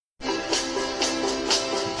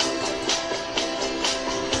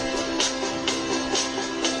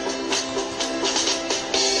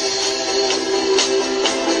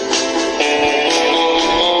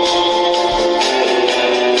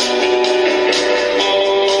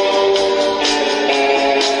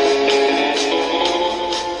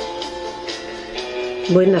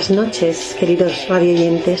Buenas noches, queridos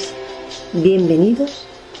radioyentes. Bienvenidos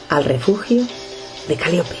al refugio de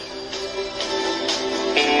Caliope.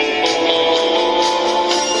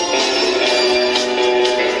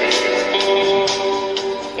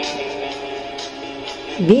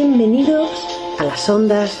 Bienvenidos a las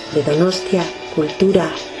ondas de Donostia,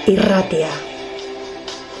 Cultura y Ratia.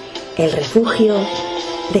 El refugio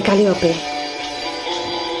de Caliope.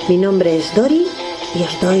 Mi nombre es Dory y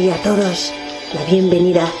os doy a todos la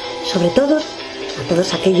bienvenida, sobre todo a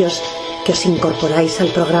todos aquellos que os incorporáis al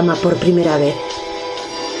programa por primera vez.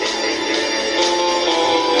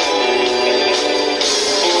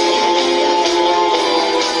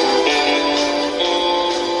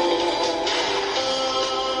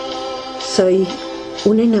 Soy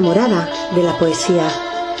una enamorada de la poesía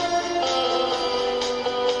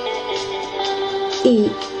y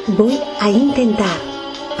voy a intentar,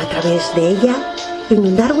 a través de ella,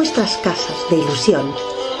 inundar vuestras casas de ilusión,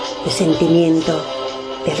 de sentimiento,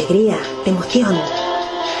 de alegría, de emoción.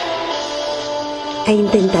 E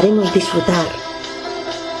intentaremos disfrutar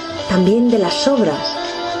también de las obras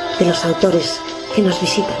de los autores que nos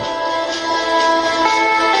visitan.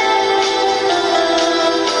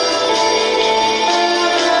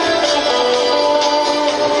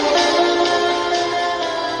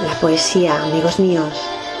 La poesía, amigos míos,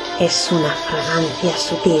 es una fragancia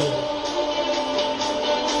sutil.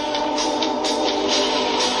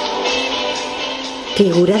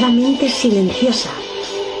 Figuradamente silenciosa,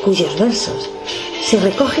 cuyos versos se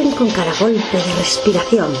recogen con cada golpe de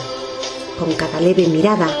respiración, con cada leve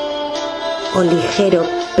mirada o ligero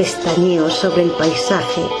pestañeo sobre el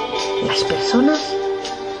paisaje, las personas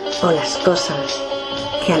o las cosas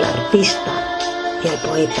que al artista y al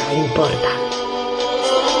poeta importan.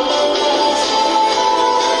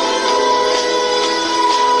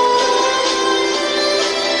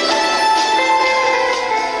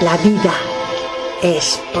 La vida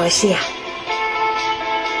es poesía.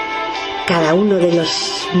 Cada uno de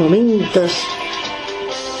los momentos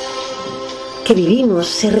que vivimos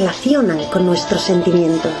se relacionan con nuestros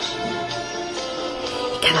sentimientos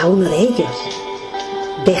y cada uno de ellos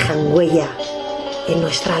dejan huella en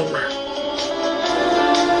nuestra alma.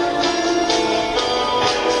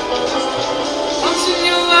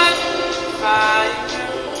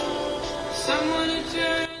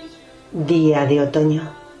 Día de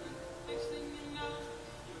otoño.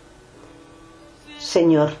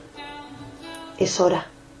 Señor, es hora.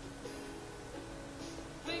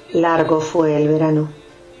 Largo fue el verano.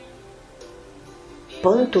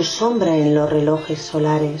 Pon tu sombra en los relojes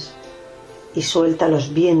solares y suelta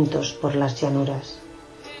los vientos por las llanuras.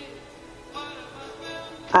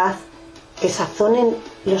 Haz que sazonen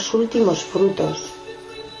los últimos frutos.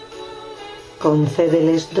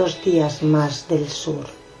 Concédeles 2 días más del sur.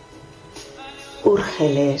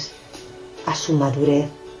 Úrgeles a su madurez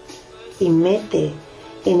y mete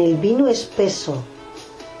en el vino espeso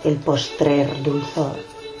el postrer dulzor.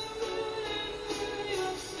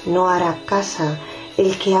 No hará casa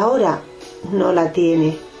el que ahora no la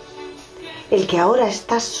tiene. El que ahora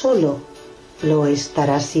está solo lo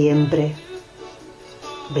estará siempre.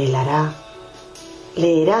 Velará,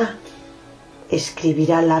 leerá,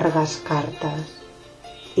 escribirá largas cartas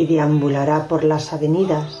y deambulará por las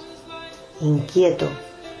avenidas, inquieto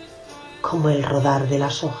como el rodar de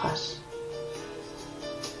las hojas.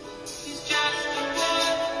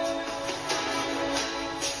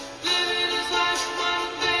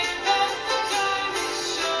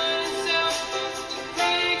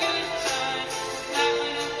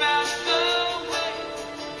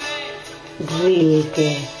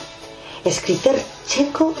 Rilke, escritor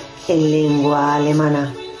checo en lengua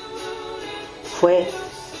alemana. Fue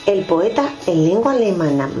el poeta en lengua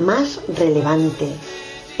alemana más relevante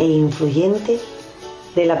e influyente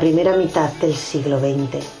de la primera mitad del siglo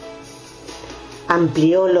XX.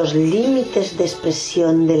 Amplió los límites de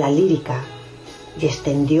expresión de la lírica y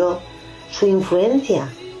extendió su influencia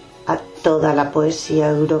a toda la poesía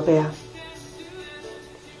europea.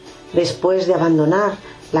 Después de abandonar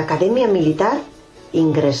la academia militar,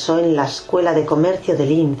 ingresó en la Escuela de Comercio de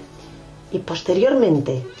Linz y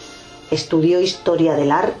posteriormente estudió Historia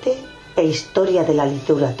del Arte e Historia de la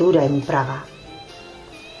Literatura en Praga.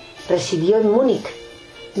 Residió en Múnich,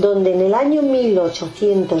 donde en el año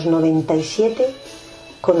 1897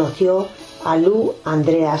 conoció a Lou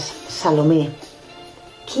Andreas Salomé,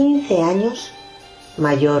 15 años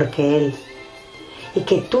mayor que él, y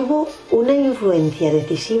que tuvo una influencia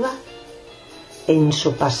decisiva en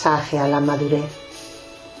su pasaje a la madurez.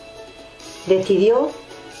 Decidido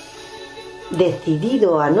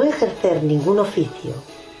a no ejercer ningún oficio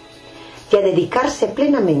y a dedicarse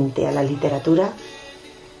plenamente a la literatura,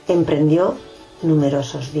 emprendió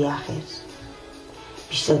numerosos viajes.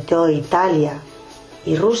 Visitó Italia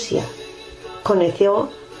y Rusia, conoció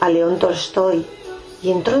a León Tolstoy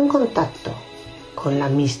y entró en contacto con la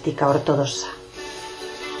mística ortodoxa.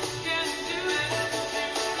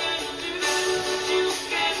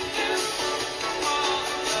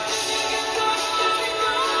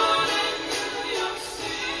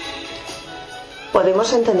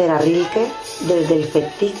 Podemos entender a Rilke desde el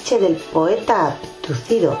fetiche del poeta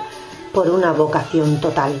abducido por una vocación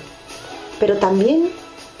total, pero también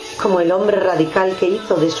como el hombre radical que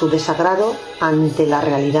hizo de su desagrado ante la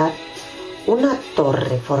realidad una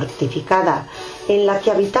torre fortificada en la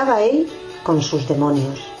que habitaba él con sus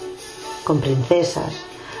demonios, con princesas,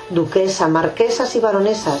 duquesas, marquesas y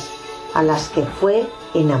baronesas, a las que fue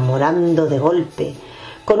enamorando de golpe,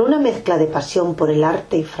 con una mezcla de pasión por el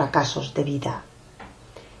arte y fracasos de vida.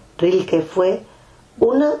 Rilke fue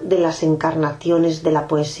una de las encarnaciones de la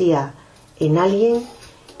poesía en alguien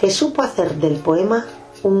que supo hacer del poema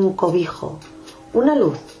un cobijo, una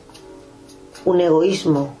luz, un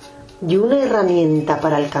egoísmo y una herramienta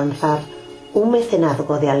para alcanzar un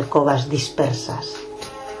mecenazgo de alcobas dispersas.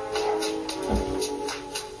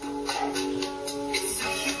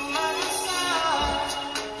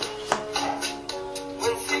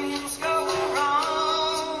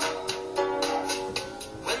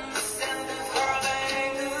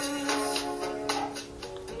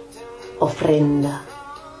 Ofrenda.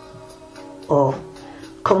 Oh,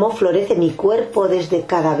 cómo florece mi cuerpo desde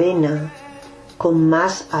cada vena, con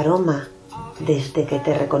más aroma desde que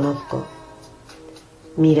te reconozco.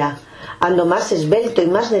 Mira, ando más esbelto y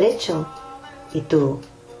más derecho, y tú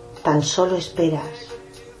tan solo esperas.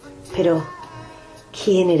 Pero,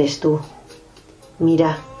 ¿quién eres tú?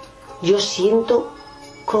 Mira, yo siento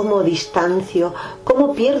cómo distancio,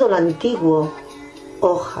 cómo pierdo lo antiguo,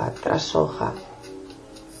 hoja tras hoja.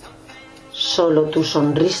 Solo tu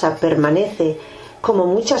sonrisa permanece como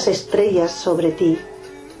muchas estrellas sobre ti,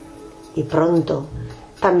 y pronto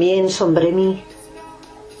también sobre mí,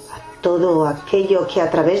 a todo aquello que a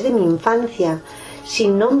través de mi infancia,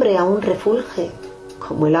 sin nombre aún refulge,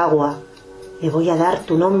 como el agua, le voy a dar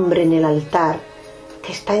tu nombre en el altar,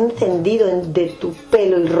 que está encendido de tu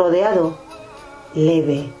pelo y rodeado,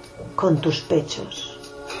 leve, con tus pechos.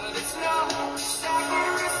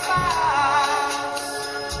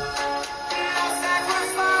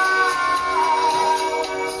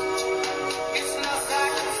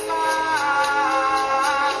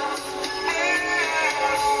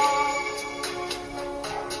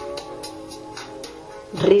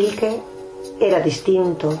 Rilke era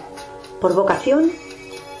distinto por vocación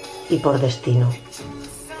y por destino.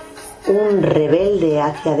 Un rebelde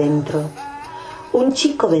hacia adentro, un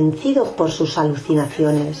chico vencido por sus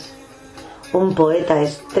alucinaciones, un poeta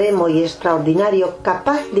extremo y extraordinario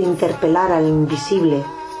capaz de interpelar al invisible,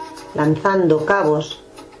 lanzando cabos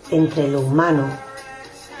entre lo humano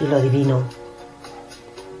y lo divino.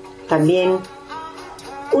 También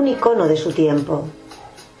un icono de su tiempo,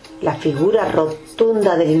 la figura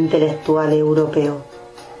rotunda del intelectual europeo.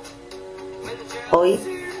 Hoy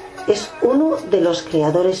es uno de los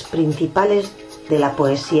creadores principales de la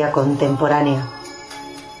poesía contemporánea.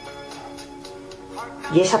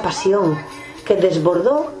 Y esa pasión que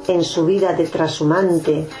desbordó en su vida de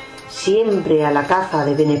trashumante, siempre a la caza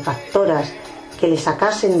de benefactoras que le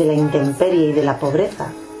sacasen de la intemperie y de la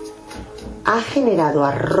pobreza, ha generado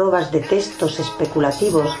arrobas de textos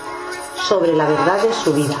especulativos sobre la verdad de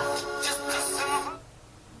su vida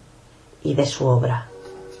y de su obra.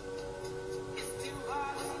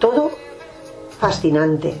 Todo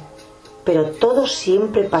fascinante, pero todo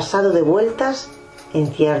siempre pasado de vueltas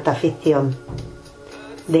en cierta ficción.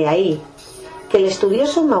 De ahí que el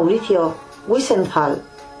estudioso Mauricio Wiesenthal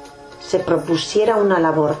se propusiera una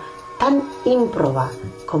labor tan ímproba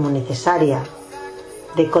como necesaria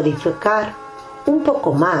de codificar un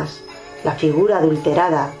poco más la figura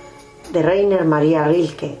adulterada de Rainer Maria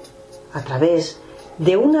Rilke a través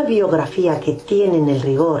de una biografía que tiene en el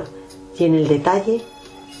rigor y en el detalle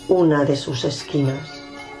una de sus esquinas,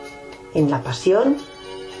 en la pasión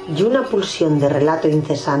y una pulsión de relato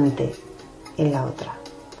incesante en la otra.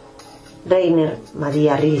 Rainer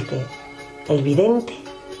Maria Rilke, el vidente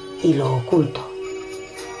y lo oculto.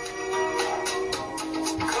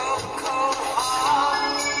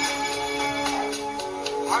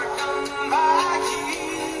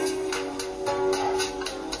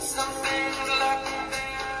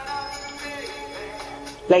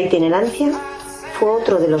 La itinerancia fue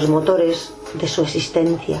otro de los motores de su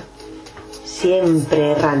existencia,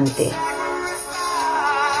 siempre errante.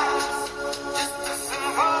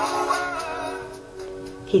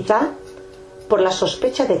 Quizá por la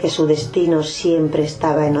sospecha de que su destino siempre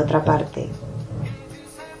estaba en otra parte.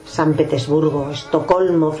 San Petersburgo,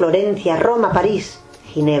 Estocolmo, Florencia, Roma, París,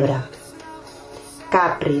 Ginebra,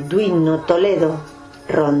 Capri, Duino, Toledo,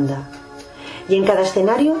 Ronda. Y en cada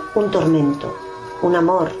escenario un tormento, un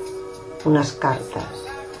amor, unas cartas,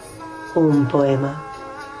 un poema.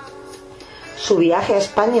 Su viaje a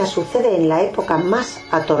España sucede en la época más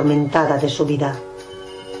atormentada de su vida.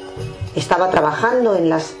 Estaba trabajando en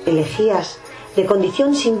las elegías de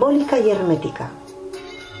condición simbólica y hermética,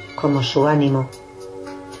 como su ánimo.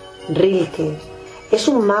 Rilke es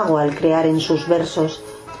un mago al crear en sus versos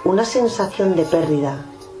una sensación de pérdida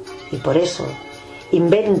y por eso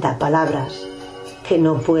inventa palabras que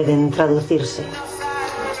no pueden traducirse.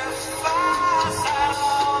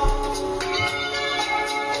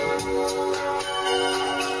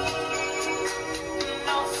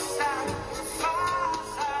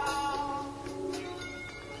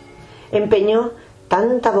 Empeñó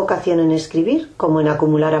tanta vocación en escribir como en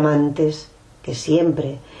acumular amantes, que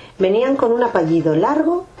siempre venían con un apellido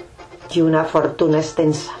largo y una fortuna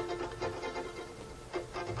extensa.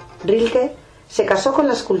 Rilke se casó con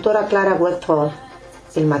la escultora Clara Westphal.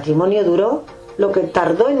 El matrimonio duró lo que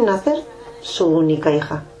tardó en nacer su única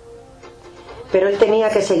hija. Pero él tenía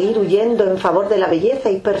que seguir huyendo en favor de la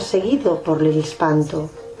belleza y perseguido por el espanto.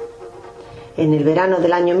 En el verano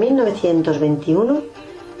del año 1921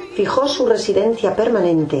 fijó su residencia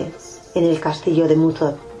permanente en el castillo de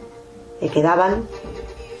Muzot. Le quedaban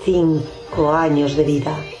 5 años de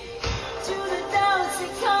vida.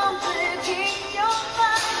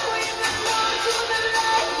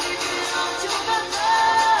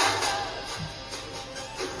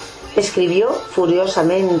 Escribió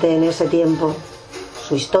furiosamente en ese tiempo.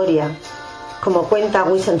 Su historia, como cuenta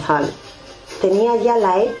Wiesenthal, tenía ya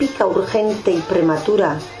la épica urgente y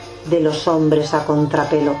prematura de los hombres a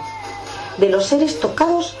contrapelo, de los seres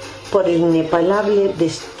tocados por el inapelable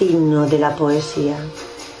destino de la poesía.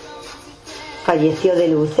 Falleció de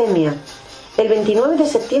leucemia el 29 de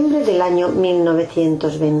septiembre del año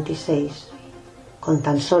 1926, con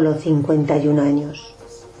tan solo 51 años.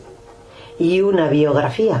 Y una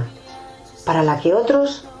biografía para la que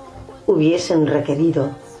otros hubiesen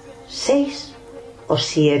requerido 6 o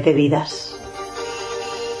 7 vidas.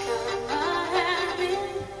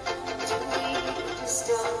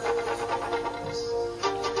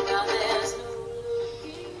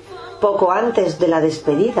 Poco antes de la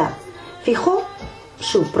despedida, fijó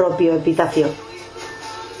su propio epitafio.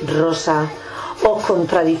 Rosa, oh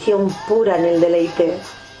contradicción pura en el deleite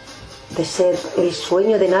de ser el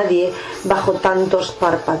sueño de nadie bajo tantos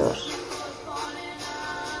párpados.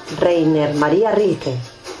 Rainer María Rilke,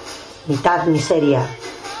 mitad miseria,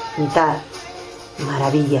 mitad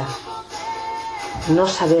maravilla. No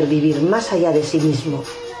saber vivir más allá de sí mismo.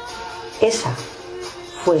 Esa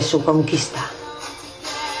fue su conquista.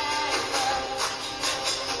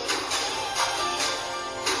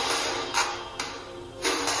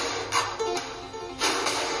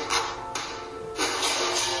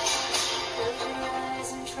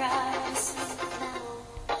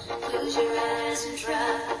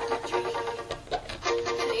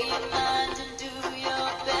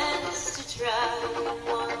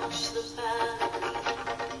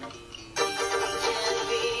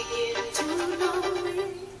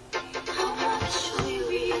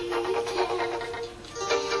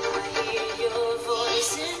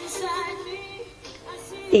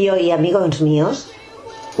 Y hoy, amigos míos,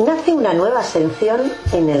 nace una nueva sección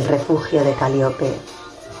en el Refugio de Caliope.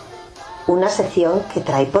 Una sección que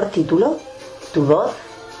trae por título Tu voz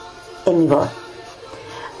en mi voz.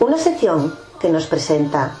 Una sección que nos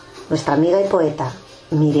presenta nuestra amiga y poeta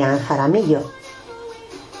Miriam Jaramillo.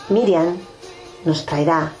 Miriam nos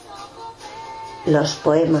traerá los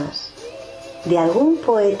poemas de algún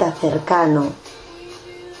poeta cercano,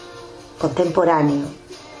 contemporáneo,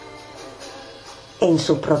 en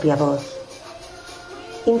su propia voz.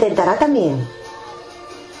 Intentará también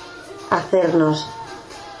hacernos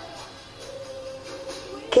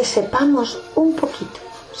que sepamos un poquito,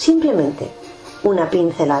 simplemente una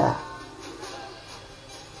pincelada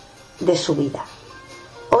de su vida.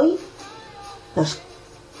 Hoy nos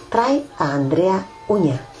trae a Andrea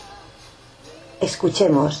Uña.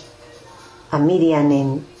 Escuchemos a Miriam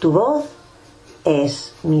en Tu voz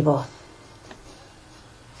es mi voz.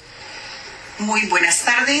 Muy buenas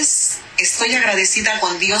tardes, estoy agradecida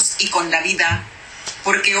con Dios y con la vida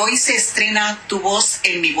porque hoy se estrena Tu voz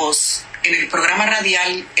en mi voz en el programa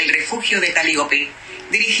radial El Refugio de Caliope,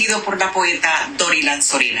 dirigido por la poeta Dory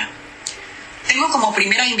Lansorena. Tengo como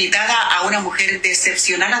primera invitada a una mujer de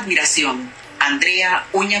excepcional admiración, Andrea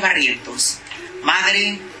Uña,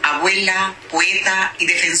 madre, abuela, poeta y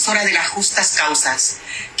defensora de las justas causas,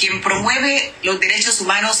 quien promueve los derechos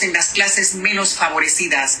humanos en las clases menos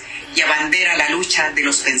favorecidas y abandera la lucha de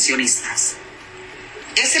los pensionistas.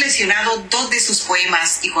 He seleccionado 2 de sus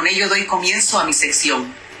poemas y con ello doy comienzo a mi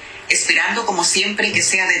sección, esperando como siempre que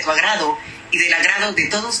sea de tu agrado y del agrado de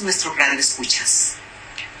todos nuestros radioescuchas.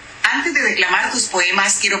 Antes de declamar tus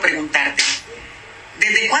poemas, quiero preguntarte,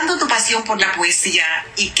 ¿desde cuándo tu pasión por la poesía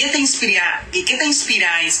y qué te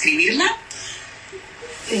inspira a escribirla?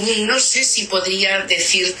 No sé si podría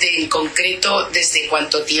decirte en concreto desde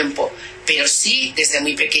cuánto tiempo, pero sí desde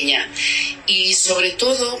muy pequeña. Y sobre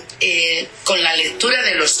todo con la lectura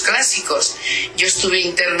de los clásicos. Yo estuve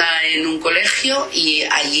interna en un colegio y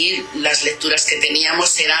allí las lecturas que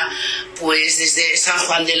teníamos eran pues desde San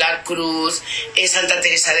Juan de la Cruz, Santa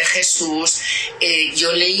Teresa de Jesús.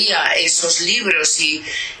 Yo leía esos libros y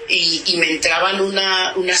me entraban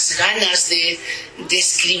unas ganas de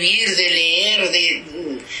escribir, de leer,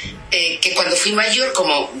 que cuando fui mayor,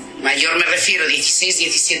 como mayor me refiero 16,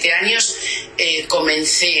 17 años,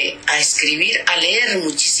 comencé a escribir, a leer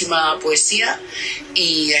muchísima poesía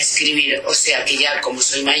y a escribir. O sea que ya como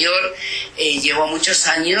soy mayor, llevo muchos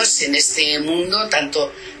años en este mundo,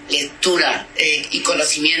 tanto lectura y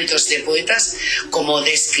conocimientos de poetas como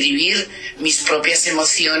de escribir mis propias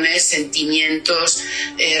emociones, sentimientos,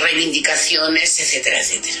 reivindicaciones, etcétera,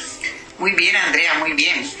 etcétera. Muy bien, Andrea, muy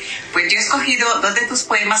bien. Pues yo he escogido 2 de tus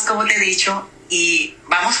poemas, como te he dicho, y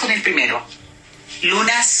vamos con el primero.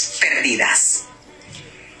 Lunas perdidas.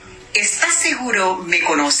 ¿Estás seguro me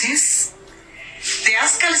conoces? ¿Te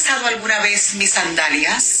has calzado alguna vez mis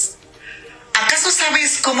sandalias? ¿Acaso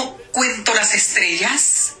sabes cómo cuento las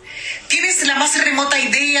estrellas? ¿Tienes la más remota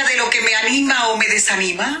idea de lo que me anima o me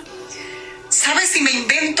desanima? ¿Sabes si me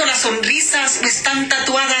invento las sonrisas o están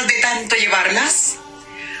tatuadas de tanto llevarlas?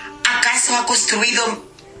 ¿Acaso ha construido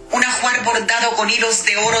un ajuar bordado con hilos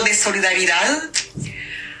de oro de solidaridad?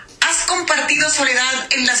 ¿Has compartido soledad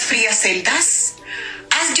en las frías celdas?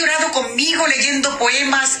 ¿Has llorado conmigo leyendo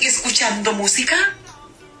poemas y escuchando música?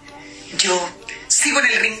 Yo sigo en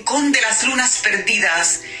el rincón de las lunas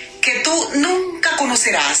perdidas que tú nunca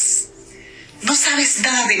conocerás. No sabes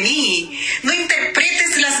nada de mí, no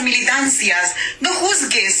interpretes las militancias, no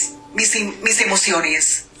juzgues mis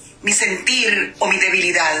emociones, mi sentir o mi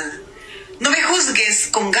debilidad. No me juzgues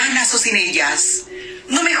con ganas o sin ellas.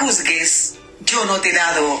 No me juzgues, yo no te he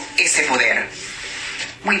dado ese poder.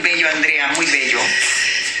 Muy bello, Andrea, muy bello.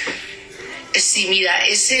 Sí, mira,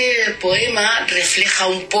 ese poema refleja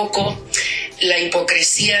un poco la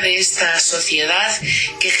hipocresía de esta sociedad,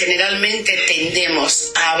 que generalmente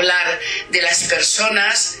tendemos a hablar de las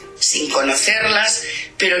personas sin conocerlas,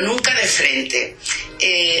 pero nunca de frente.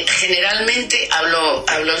 Generalmente,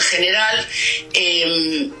 hablo en general,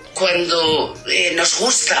 cuando nos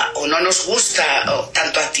gusta o no nos gusta, o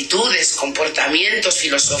tanto actitudes, comportamientos,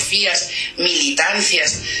 filosofías,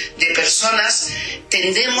 militancias de personas,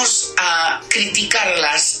 tendemos a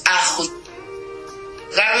criticarlas, a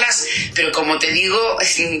juzgarlas, pero como te digo,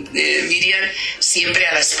 Miriam, siempre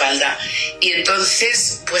a la espalda. Y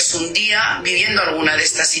entonces, pues un día, viviendo alguna de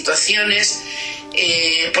estas situaciones,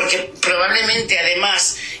 porque probablemente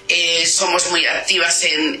además somos muy activas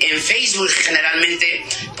en Facebook, generalmente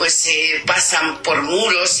pues pasan por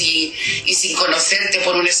muros y sin conocerte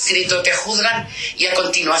por un escrito te juzgan, y a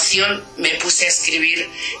continuación me puse a escribir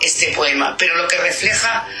este poema. Pero lo que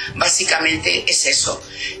refleja básicamente es eso,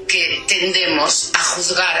 que tendemos a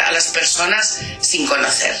juzgar a las personas sin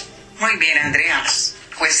conocer. Muy bien, Andrea,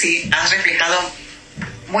 pues sí, has reflejado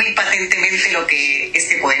muy patentemente lo que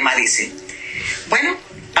este poema dice. Bueno,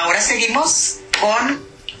 ahora seguimos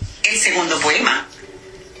con el segundo poema.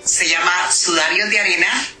 Se llama Sudarios de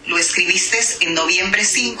Arena. Lo escribiste en noviembre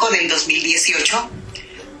 5 del 2018.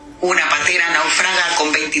 Una patera naufraga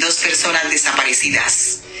con 22 personas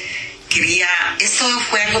desaparecidas. Esto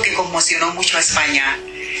fue algo que conmocionó mucho a España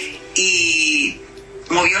y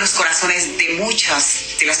movió los corazones de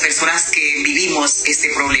muchas de las personas que vivimos este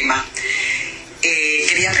problema.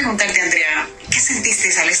 Quería preguntarte, Andrea, ¿qué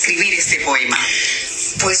sentiste al escribir este poema?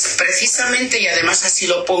 Pues precisamente, y además así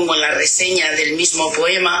lo pongo en la reseña del mismo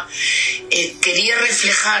poema, quería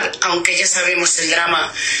reflejar, aunque ya sabemos el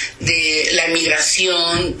drama de la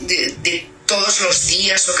emigración, de todos los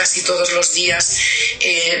días o casi todos los días,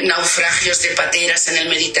 naufragios de pateras en el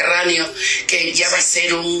Mediterráneo, que ya va a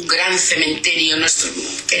ser un gran cementerio nuestro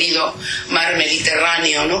querido mar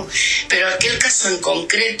Mediterráneo, ¿no? Pero aquel caso en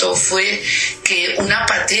concreto fue que una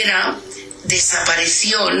patera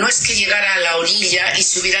desapareció. No es que llegara a la orilla y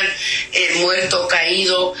se hubieran muerto o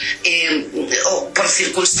caído o por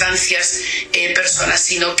circunstancias personas,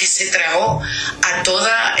 sino que se tragó a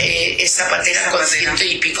toda esa patera con 100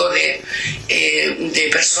 y pico de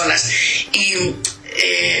personas. Y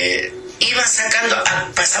iba sacando,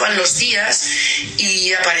 pasaban los días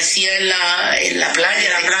y aparecía en la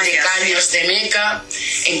playa de Caños de Meca,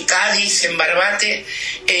 en Cádiz, en Barbate,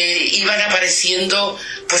 iban apareciendo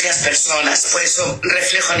pues las personas. Por eso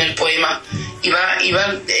reflejo en el poema,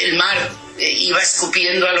 iba el mar, iba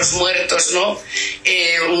escupiendo a los muertos, ¿no?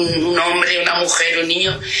 Un hombre, una mujer, un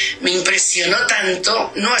niño. Me impresionó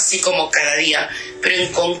tanto, no así como cada día, pero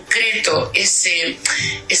en concreto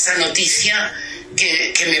esa noticia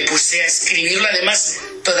que me puse a escribirlo, además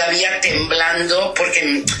todavía temblando,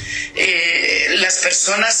 porque las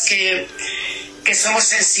personas que somos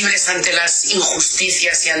sensibles ante las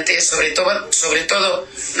injusticias y ante sobre todo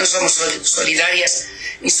no somos solidarias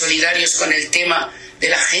ni solidarios con el tema de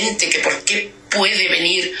la gente que por qué puede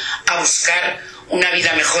venir a buscar una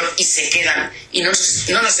vida mejor y se quedan, y no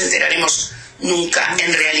nos enteraremos nunca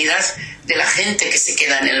en realidad de la gente que se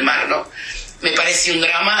queda en el mar, ¿no? Me parece un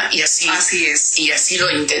drama y así es. Y así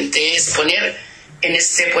lo intenté exponer en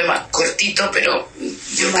este poema cortito, pero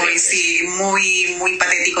yo creo que muy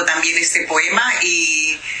patético también este poema,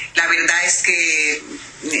 y la verdad es que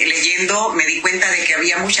leyendo me di cuenta de que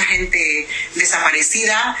había mucha gente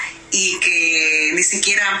desaparecida y que ni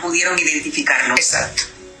siquiera pudieron identificarlos. Exacto.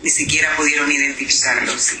 Ni siquiera pudieron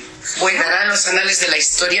identificarlos, sí. Bueno, quedarán los anales de la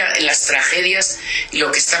historia en las tragedias y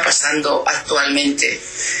lo que está pasando actualmente.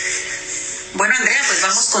 Bueno, Andrea, pues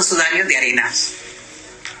vamos con Sudario de Arena.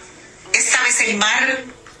 Esta vez el mar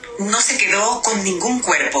no se quedó con ningún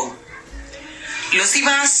cuerpo. Los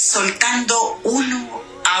iba soltando uno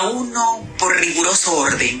a uno por riguroso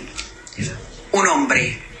orden. Un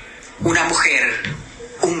hombre, una mujer,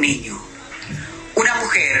 un niño. Una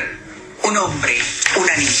mujer, un hombre,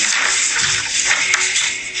 una niña.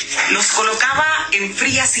 Los colocaba en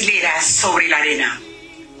frías hileras sobre la arena.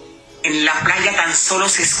 En la playa tan solo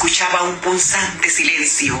se escuchaba un punzante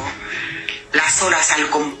silencio. Las olas al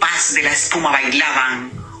compás de la espuma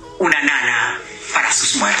bailaban una nana para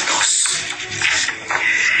sus muertos.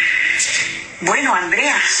 Bueno,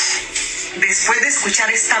 Andrea, después de escuchar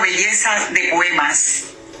esta belleza de poemas,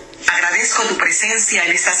 agradezco tu presencia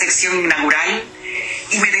en esta sección inaugural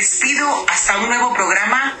y me despido hasta un nuevo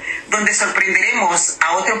programa donde sorprenderemos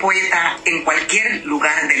a otro poeta en cualquier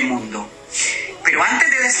lugar del mundo. Pero antes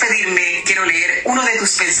de despedirme, quiero leer uno de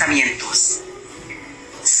tus pensamientos.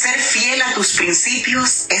 Ser fiel a tus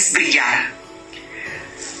principios es brillar.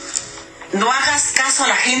 No hagas caso a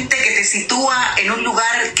la gente que te sitúa en un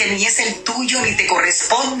lugar que ni es el tuyo, ni te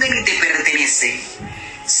corresponde, ni te pertenece.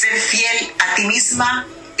 Ser fiel a ti misma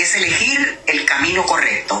es elegir el camino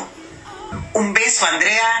correcto. Un beso,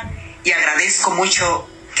 Andrea, y agradezco mucho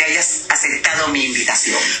que hayas aceptado mi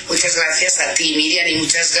invitación. Muchas gracias a ti, Miriam, y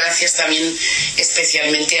muchas gracias también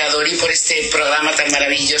especialmente a Dory por este programa tan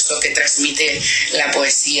maravilloso que transmite la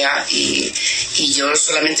poesía, y yo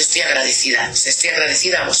solamente estoy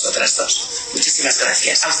agradecida a vosotras dos. Muchísimas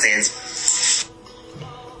gracias. A ustedes.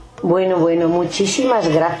 Bueno, muchísimas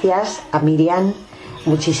gracias a Miriam,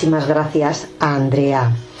 muchísimas gracias a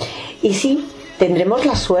Andrea. Y sí, tendremos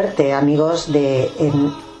la suerte, amigos, de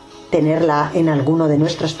tenerla en alguno de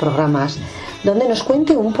nuestros programas donde nos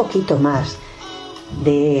cuente un poquito más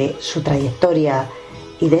de su trayectoria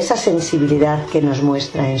y de esa sensibilidad que nos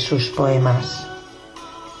muestra en sus poemas.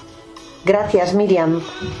 Gracias, Miriam,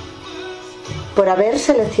 por haber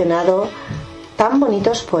seleccionado tan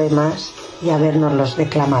bonitos poemas y habernoslos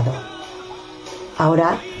declamado.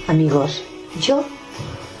 Ahora, amigos, yo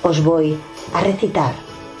os voy a recitar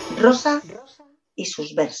Rosa y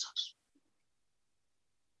sus versos.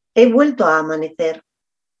 He vuelto a amanecer,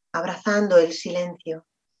 abrazando el silencio,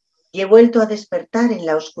 y he vuelto a despertar en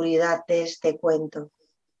la oscuridad de este cuento.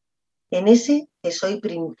 En ese que soy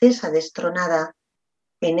princesa destronada,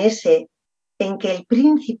 en ese en que el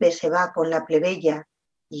príncipe se va con la plebeya,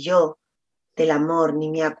 y yo del amor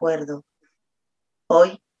ni me acuerdo.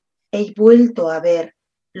 Hoy he vuelto a ver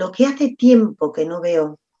lo que hace tiempo que no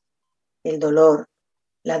veo, el dolor,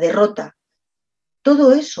 la derrota,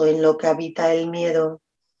 todo eso en lo que habita el miedo.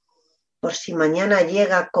 Por si mañana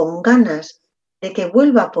llega con ganas de que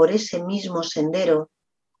vuelva por ese mismo sendero,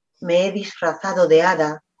 me he disfrazado de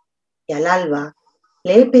hada y al alba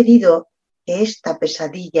le he pedido que esta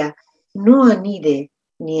pesadilla no anide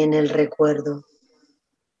ni en el recuerdo.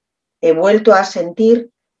 He vuelto a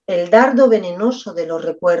sentir el dardo venenoso de los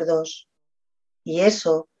recuerdos, y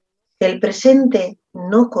eso que el presente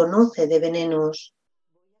no conoce de venenos.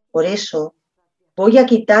 Por eso voy a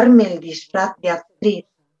quitarme el disfraz de actriz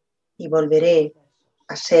y volveré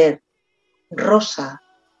a ser Rosa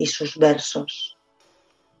y sus versos.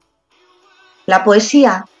 La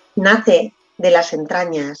poesía nace de las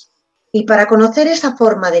entrañas y para conocer esa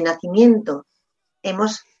forma de nacimiento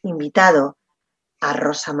hemos invitado a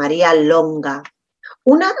Rosa María Longo,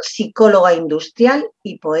 una psicóloga industrial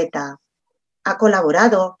y poeta. Ha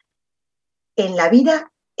colaborado en La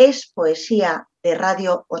vida es poesía de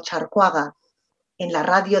Radio Ocharcoaga, en la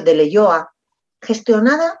radio de Leioa,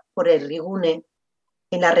 gestionada por el Rigune,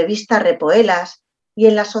 en la revista Repoelas y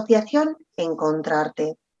en la asociación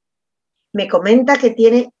Encontrarte. Me comenta que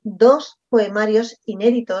tiene 2 poemarios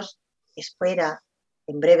inéditos. Espera,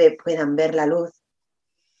 en breve puedan ver la luz.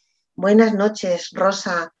 Buenas noches,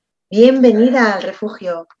 Rosa. Bienvenida al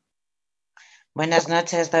refugio. Buenas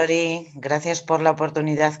noches, Dory. Gracias por la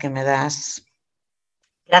oportunidad que me das.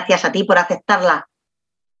 Gracias a ti por aceptarla.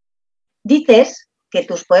 Dices que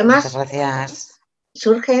tus poemas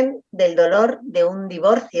surgen del dolor de un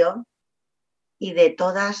divorcio y de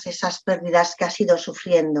todas esas pérdidas que has ido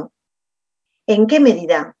sufriendo. ¿En qué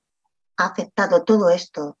medida ha afectado todo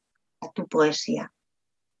esto a tu poesía?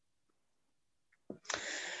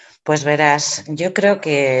 Pues verás, yo creo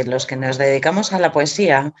que los que nos dedicamos a la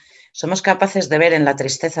poesía somos capaces de ver en la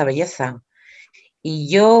tristeza belleza. Y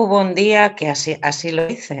yo hubo un día que así lo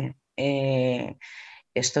hice.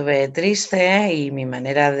 Estuve triste y mi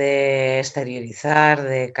manera de exteriorizar,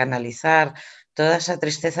 de canalizar toda esa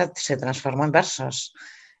tristeza se transformó en versos.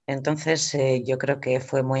 Entonces yo creo que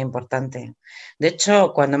fue muy importante. De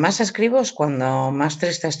hecho, cuando más escribo es cuando más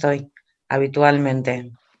triste estoy,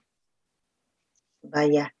 habitualmente.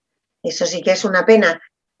 Vaya, eso sí que es una pena.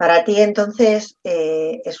 Para ti entonces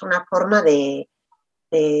es una forma de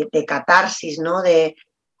catarsis, ¿no? De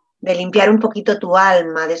limpiar un poquito tu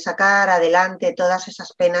alma, de sacar adelante todas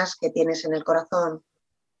esas penas que tienes en el corazón.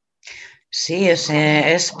 Sí,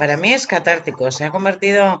 para mí es catártico, se ha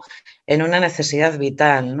convertido en una necesidad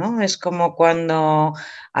vital, ¿no? Es como cuando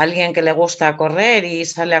alguien que le gusta correr y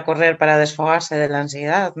sale a correr para desfogarse de la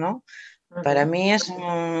ansiedad, ¿no? Para mí es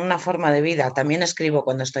una forma de vida. También escribo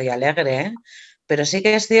cuando estoy alegre, ¿eh? Pero sí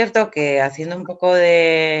que es cierto que haciendo un poco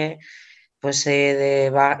de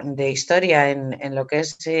historia en lo que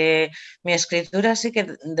es mi escritura, sí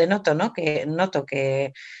que denoto, ¿no? Que noto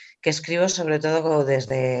que escribo sobre todo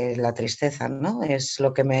desde la tristeza, ¿no? Es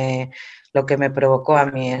lo que me provocó a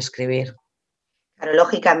mí escribir. Claro,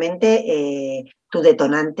 lógicamente tu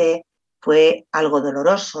detonante fue algo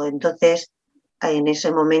doloroso, entonces en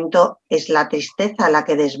ese momento es la tristeza la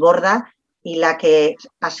que desborda y la que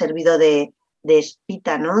ha servido de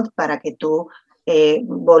espita, ¿no? Para que tú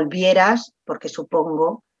volvieras, porque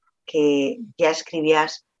supongo que ya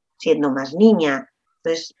escribías siendo más niña.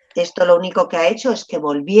 Entonces, esto lo único que ha hecho es que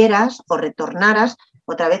volvieras o retornaras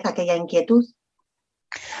otra vez a aquella inquietud.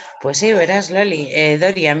 Pues sí, verás, Loli.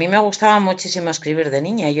 Dori, a mí me gustaba muchísimo escribir de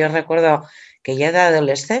niña. Yo recuerdo que ya de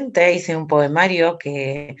adolescente hice un poemario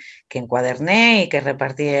que encuaderné y que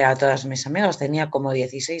repartí a todos mis amigos. Tenía como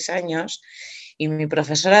 16 años y mi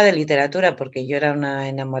profesora de literatura, porque yo era una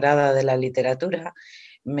enamorada de la literatura,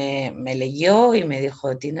 me leyó y me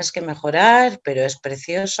dijo, tienes que mejorar, pero es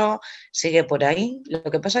precioso, sigue por ahí. Lo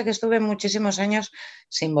que pasa es que estuve muchísimos años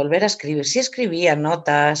sin volver a escribir. Sí escribía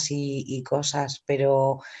notas y cosas,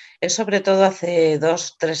 pero es sobre todo hace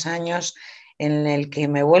 2, 3 años en el que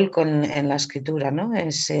me vuelco en la escritura, ¿no?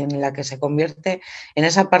 Es en la que se convierte en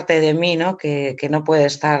esa parte de mí, ¿no? Que no puede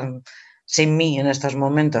estar sin mí en estos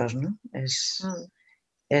momentos, ¿no? Es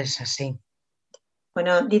así.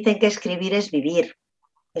 Bueno, dicen que escribir es vivir.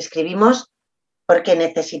 Escribimos porque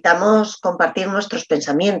necesitamos compartir nuestros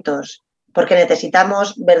pensamientos, porque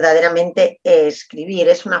necesitamos verdaderamente escribir.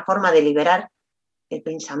 Es una forma de liberar el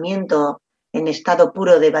pensamiento en estado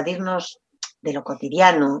puro, de evadirnos de lo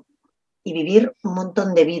cotidiano y vivir un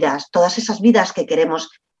montón de vidas, todas esas vidas que queremos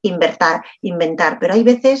inventar. Pero hay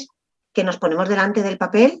veces que nos ponemos delante del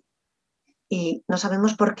papel y no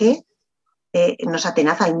sabemos por qué nos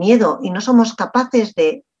atenaza el miedo y no somos capaces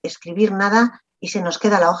de escribir nada y se nos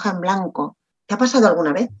queda la hoja en blanco. ¿Te ha pasado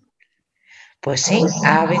alguna vez? Pues sí,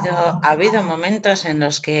 ha habido momentos en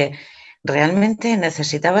los que realmente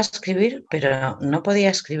necesitaba escribir, pero no podía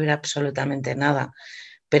escribir absolutamente nada.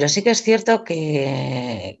 Pero sí que es cierto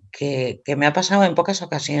que me ha pasado en pocas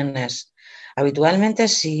ocasiones. Habitualmente,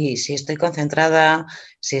 si estoy concentrada,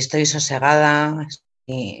 si estoy sosegada.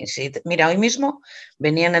 Mira, hoy mismo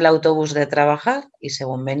venía en el autobús de trabajar y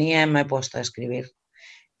según venía me he puesto a escribir.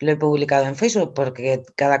 Lo he publicado en Facebook porque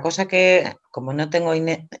cada cosa que, como no tengo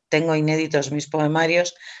inéditos mis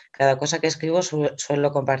poemarios, cada cosa que escribo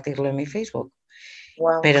suelo compartirlo en mi Facebook.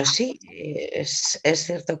 Wow. Pero sí, es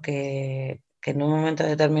cierto que en un momento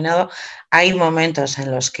determinado hay momentos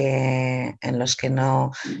en los que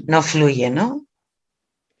no fluye, ¿no?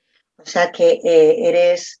 O sea que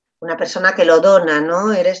eres una persona que lo dona,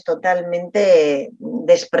 ¿no? Eres totalmente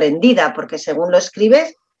desprendida, porque según lo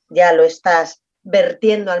escribes, ya lo estás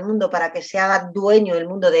vertiendo al mundo para que se haga dueño el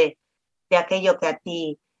mundo de aquello que a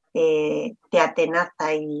ti te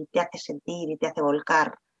atenaza y te hace sentir y te hace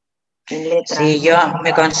volcar en letras, Sí, ¿no? yo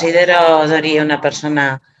me considero, Dori, una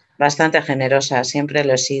persona bastante generosa, siempre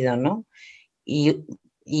lo he sido, ¿no? Y,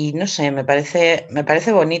 y no sé, me parece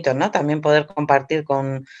bonito, ¿no? También poder compartir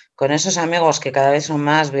con esos amigos que cada vez son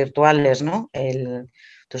más virtuales, ¿no?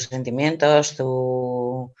 Tus sentimientos,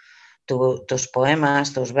 tus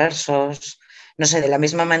poemas, tus versos. No sé, de la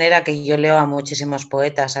misma manera que yo leo a muchísimos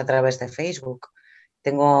poetas a través de Facebook.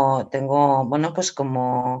 Bueno, pues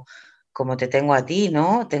como te tengo a ti,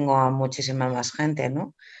 ¿no? Tengo a muchísima más gente,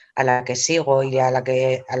 ¿no? A la que sigo y a la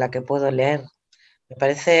que puedo leer.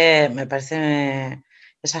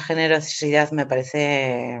 Esa generosidad me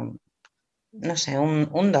parece, no sé,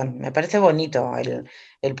 un don. Me parece bonito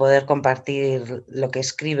el poder compartir lo que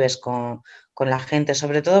escribes con la gente,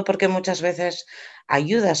 sobre todo porque muchas veces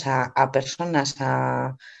ayudas a personas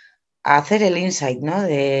a hacer el insight, ¿no?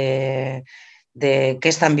 De qué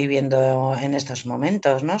están viviendo en estos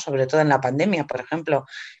momentos, ¿no? Sobre todo en la pandemia, por ejemplo,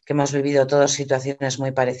 que hemos vivido todas situaciones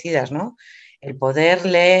muy parecidas, ¿no? El poder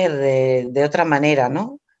leer de otra manera,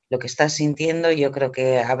 ¿no? Lo que estás sintiendo, yo creo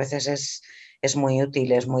que a veces es muy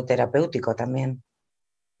útil, es muy terapéutico también.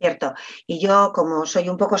 Cierto. Y yo, como soy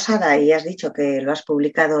un poco osada y has dicho que lo has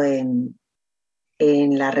publicado en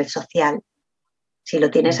la red social, si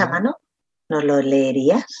lo tienes a mano, ¿nos lo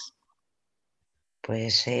leerías?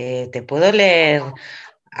 Pues te puedo leer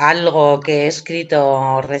algo que he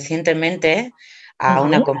escrito recientemente a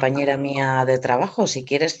una Ujú. compañera mía de trabajo. Si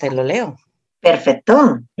quieres, te lo leo.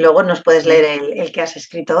 Perfecto. Luego nos puedes leer el que has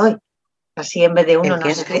escrito hoy. Así en vez de uno El que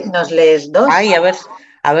he escrito. nos lees dos. Ay,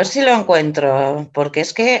 a ver si lo encuentro, porque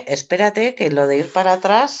es que, espérate, que lo de ir para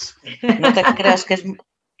atrás, no te creas que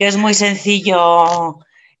es muy sencillo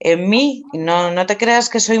en mí, no te creas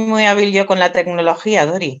que soy muy hábil yo con la tecnología,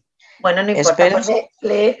 Dori. Bueno, no importa, Espero.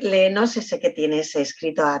 pues léenos ese que tienes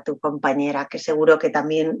escrito a tu compañera, que seguro que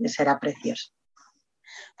también será precioso.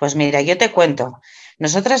 Pues mira, yo te cuento.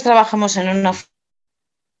 Nosotras trabajamos en una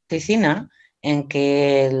oficina en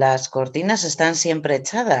que las cortinas están siempre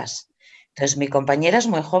echadas. Entonces, mi compañera es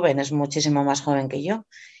muy joven, es muchísimo más joven que yo.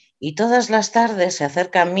 Y todas las tardes se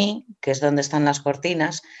acerca a mí, que es donde están las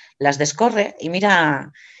cortinas, las descorre y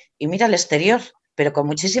mira al exterior, pero con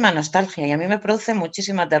muchísima nostalgia. Y a mí me produce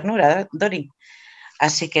muchísima ternura, Dori.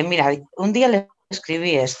 Así que mira, un día le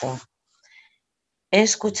escribí esto. He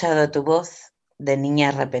escuchado tu voz de niña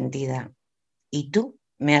arrepentida y tú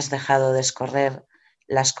me has dejado descorrer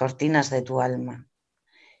las cortinas de tu alma.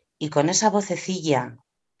 Y con esa vocecilla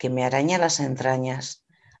que me araña las entrañas,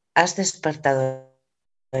 has despertado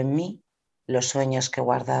en mí los sueños que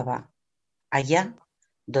guardaba, allá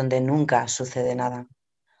donde nunca sucede nada.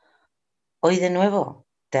 Hoy de nuevo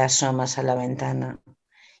te asomas a la ventana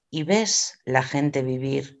y ves la gente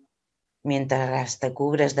vivir mientras te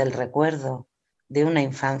cubres del recuerdo de una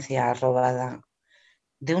infancia robada,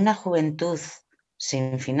 de una juventud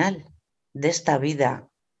sin final, de esta vida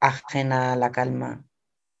ajena a la calma.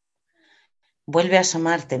 Vuelve a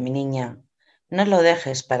asomarte, mi niña, no lo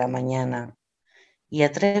dejes para mañana y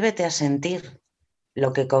atrévete a sentir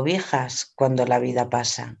lo que cobijas cuando la vida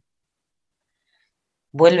pasa.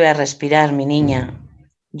 Vuelve a respirar, mi niña,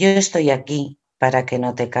 yo estoy aquí para que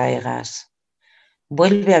no te caigas.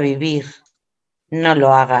 Vuelve a vivir, no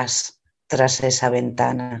lo hagas tras esa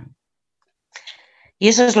ventana. Y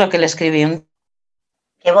eso es lo que le escribí.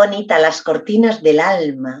 Qué bonita, las cortinas del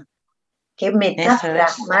alma. Qué Eso metáfora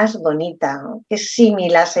es. más bonita, ¿no? Qué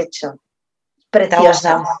símil has hecho. ¿Te ha Precioso.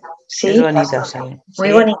 gustado? Es Sí, bonito, sí. muy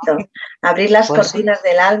Sí, bonito. Abrir las pues sí, cortinas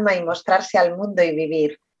del alma y mostrarse al mundo y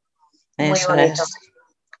vivir. Muy eso bonito. es.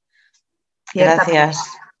 Ciertamente,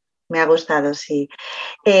 Gracias. me ha gustado, sí.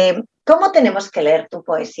 ¿Cómo tenemos que leer tu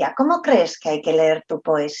poesía? ¿Cómo crees que hay que leer tu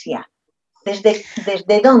poesía?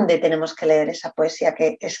 ¿Desde dónde tenemos que leer esa poesía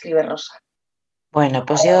que escribe Rosa? Bueno,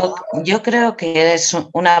 pues yo creo que es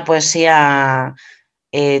una poesía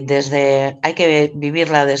hay que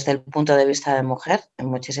vivirla desde el punto de vista de mujer en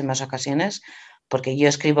muchísimas ocasiones, porque yo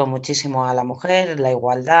escribo muchísimo a la mujer, la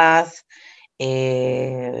igualdad,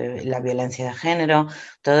 la violencia de género,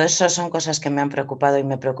 todo eso son cosas que me han preocupado y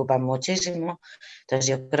me preocupan muchísimo. Entonces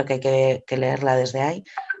yo creo que hay que leerla desde ahí.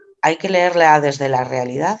 Hay que leerla desde la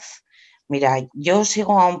realidad. Mira, yo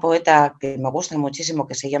sigo a un poeta que me gusta muchísimo,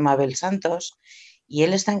 que se llama Abel Santos, y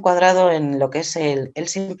él está encuadrado en lo que es él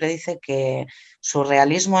siempre dice que su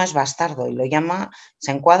realismo es bastardo y lo llama,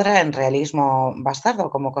 se encuadra en realismo bastardo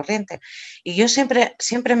como corriente. Y yo siempre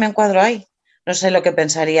me encuadro ahí. No sé lo que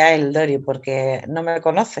pensaría él, Dory, porque no me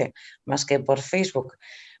conoce más que por Facebook,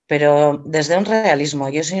 pero desde un realismo.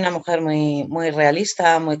 Yo soy una mujer muy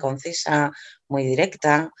realista, muy concisa, muy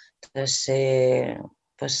directa. Entonces,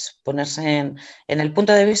 pues ponerse en el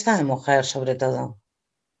punto de vista de mujer, sobre todo.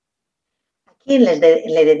 ¿A quién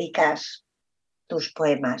le dedicas tus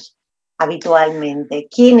poemas habitualmente?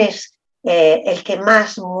 ¿Quién es el que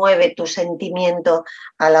más mueve tu sentimiento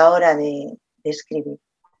a la hora de escribir?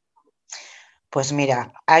 Pues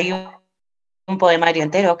mira, hay un poemario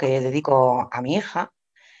entero que dedico a mi hija,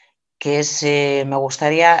 que es, me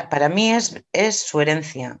gustaría, para mí es su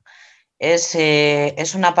herencia,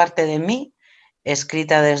 es una parte de mí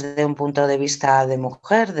escrita desde un punto de vista de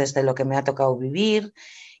mujer, desde lo que me ha tocado vivir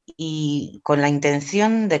y con la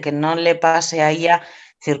intención de que no le pase a ella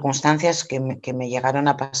circunstancias que me llegaron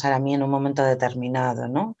a pasar a mí en un momento determinado,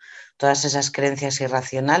 ¿no? Todas esas creencias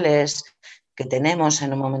irracionales que tenemos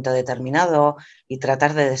en un momento determinado y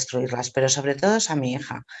tratar de destruirlas, pero sobre todo es a mi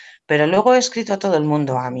hija. Pero luego he escrito a todo el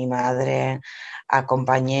mundo, a mi madre, a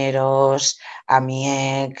compañeros, a mi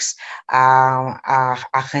ex,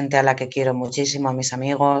 a gente a la que quiero muchísimo, a mis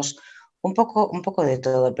amigos, un poco de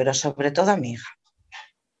todo, pero sobre todo a mi hija.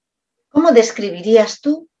 ¿Cómo describirías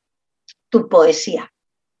tú tu poesía?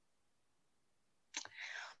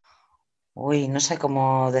 Uy, no sé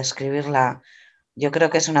cómo describirla. Yo creo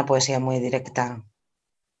que es una poesía muy directa,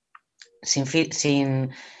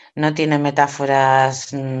 no tiene metáforas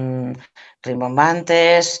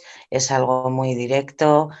rimbombantes, es algo muy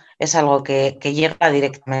directo, es algo que llega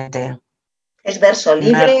directamente. ¿Es verso No,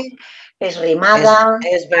 libre? ¿Es rimada?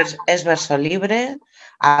 es verso libre,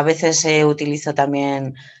 a veces utilizo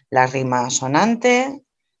también la rima sonante,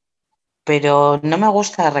 pero no me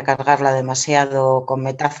gusta recargarla demasiado con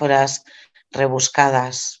metáforas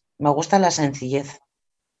rebuscadas. Me gusta la sencillez.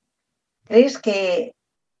 ¿Crees que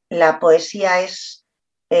la poesía es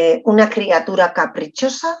una criatura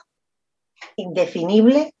caprichosa,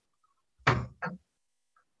 indefinible?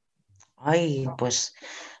 Ay, pues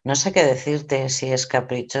no sé qué decirte si es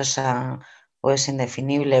caprichosa o es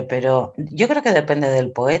indefinible, pero yo creo que depende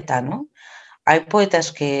del poeta, ¿no? Hay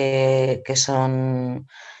poetas que son,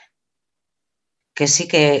 que sí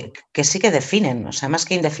que definen, o sea, más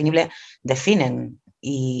que indefinible, definen.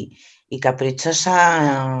 Y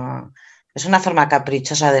caprichosa es una forma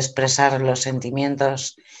caprichosa de expresar los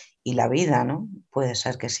sentimientos y la vida, ¿no? Puede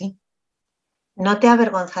ser que sí. ¿No te ha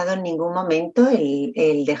avergonzado en ningún momento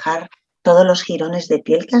el dejar todos los jirones de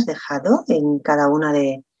piel que has dejado en cada una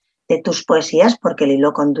de tus poesías? Porque el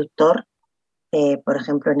hilo conductor, por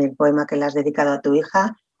ejemplo, en el poema que le has dedicado a tu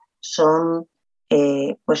hija, son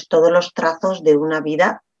pues todos los trazos de una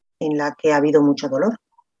vida en la que ha habido mucho dolor.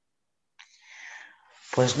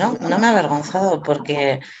 Pues no, no me ha avergonzado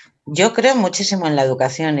porque yo creo muchísimo en la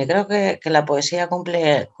educación y creo que la poesía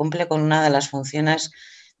cumple con una de las funciones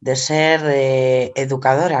de ser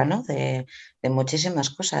educadora, ¿no? De muchísimas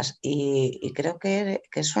cosas y creo que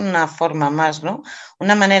es una forma más, ¿no?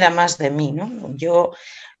 Una manera más de mí, ¿no? Yo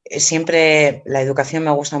siempre la educación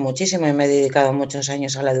me gusta muchísimo y me he dedicado muchos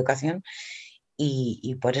años a la educación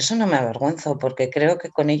y por eso no me avergüenzo porque creo que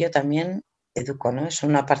con ello también educo, ¿no? Es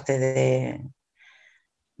una parte de...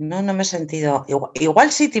 No, no me he sentido.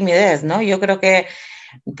 Igual sí timidez, ¿no? Yo creo que,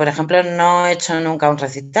 por ejemplo, no he hecho nunca un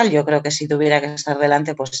recital. Yo creo que si tuviera que estar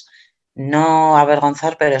delante, pues no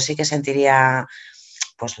avergonzar, pero sí que sentiría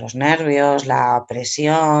pues los nervios, la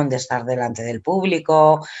presión de estar delante del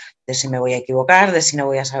público, de si me voy a equivocar, de si no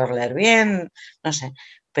voy a saber leer bien, no sé.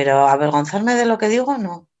 Pero avergonzarme de lo que digo,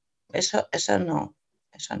 no. Eso no,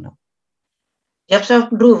 eso no. Joseph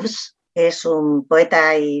Bruce, que es un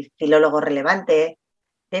poeta y filólogo relevante,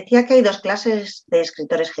 decía que hay dos clases de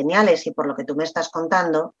escritores geniales y por lo que tú me estás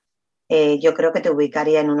contando, yo creo que te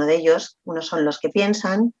ubicaría en uno de ellos. Unos son los que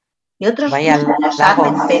piensan y otros Vaya nos lago,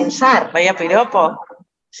 hacen pensar. vaya piropo.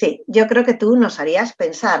 Sí, yo creo que tú nos harías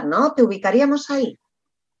pensar, ¿no? ¿Te ubicaríamos ahí?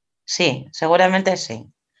 Sí, seguramente sí.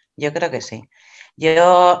 Yo creo que sí.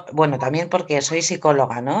 Yo, bueno, también porque soy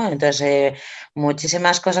psicóloga, ¿no? Entonces,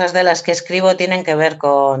 muchísimas cosas de las que escribo tienen que ver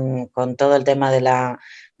con todo el tema de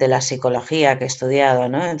la psicología que he estudiado,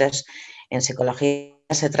 ¿no? Entonces, en psicología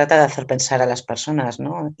se trata de hacer pensar a las personas,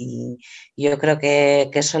 ¿no? Y yo creo que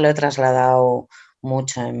eso lo he trasladado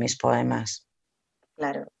mucho en mis poemas.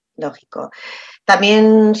 Claro, lógico.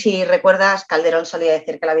 También, si recuerdas, Calderón solía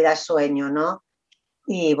decir que la vida es sueño, ¿no?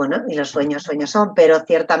 Y bueno, y los sueños, sueños son, pero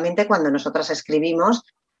ciertamente cuando nosotras escribimos,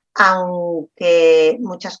 aunque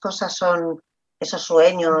muchas cosas son esos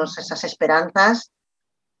sueños, esas esperanzas,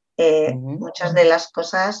 muchas de las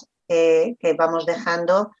cosas que vamos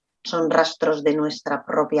dejando son rastros de nuestra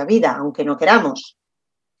propia vida, aunque no queramos.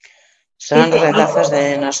 Son retazos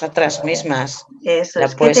de nosotras mismas. Eso La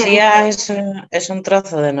es. ¿Qué te poesía dice? es un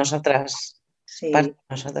trozo de nosotras, parte Sí. de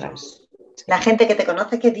nosotras. La Sí. gente que te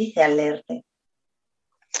conoce, ¿qué dice al leerte?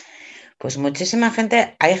 Pues muchísima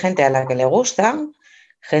gente, hay gente a la que le gusta,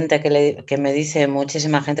 gente que me dice,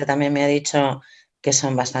 muchísima gente también me ha dicho que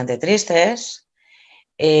son bastante tristes,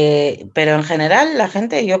 pero en general la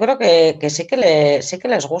gente yo creo que sí sí que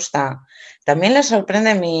les gusta. También les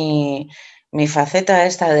sorprende mi faceta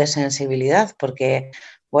esta de sensibilidad, porque,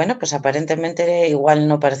 bueno, pues aparentemente igual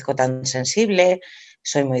no parezco tan sensible,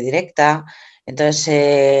 soy muy directa.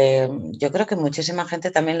 Entonces, yo creo que muchísima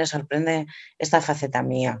gente también le sorprende esta faceta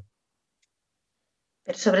mía.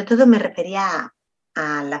 Pero sobre todo me refería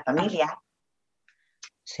a la familia.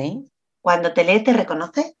 ¿Sí? Cuando te lee, ¿te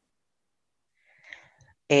reconoce?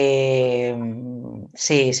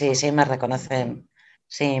 Sí, me reconocen.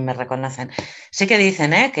 Sí, me reconocen. Sí que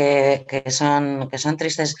dicen, que son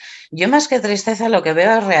tristes. Yo más que tristeza lo que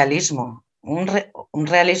veo es realismo. Un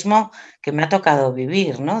realismo que me ha tocado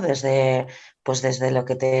vivir, ¿no? Pues desde lo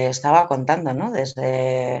que te estaba contando, ¿no?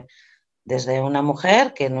 Desde una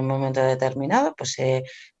mujer que en un momento determinado pues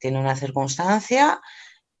tiene una circunstancia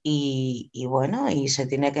y bueno, y se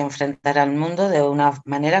tiene que enfrentar al mundo de una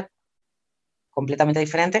manera completamente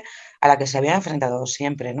diferente a la que se había enfrentado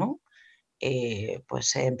siempre, ¿no?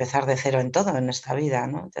 Pues empezar de cero en todo en esta vida,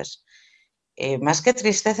 ¿no? Entonces, más que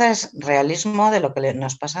tristeza es realismo de lo que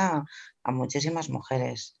nos pasa a muchísimas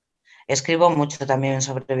mujeres. Escribo mucho también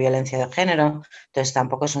sobre violencia de género, entonces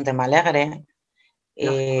tampoco es un tema alegre.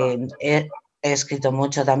 He escrito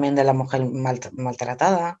mucho también de la mujer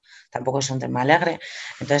maltratada, tampoco es un tema alegre.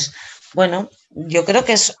 Entonces, bueno, yo creo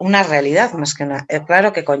que es una realidad más que una.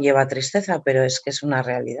 Claro que conlleva tristeza, pero es que es una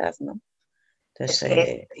realidad, ¿no? Es Entonces,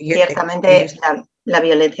 que ciertamente la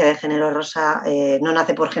violencia de género, Rosa, no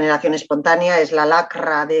nace por generación espontánea, es la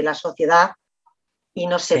lacra de la sociedad y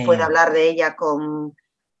no se puede sí, hablar de ella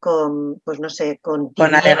pues no sé, con con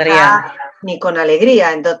tibieza alegría. ni con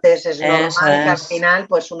alegría. Entonces es Eso normal que al es. final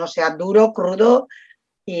pues uno sea duro, crudo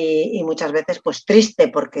y muchas veces pues triste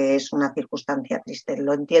porque es una circunstancia triste.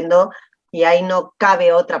 Lo entiendo y ahí no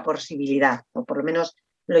cabe otra posibilidad, o por lo menos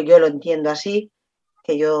yo lo entiendo así,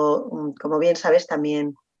 que yo, como bien sabes,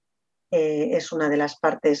 también es una de las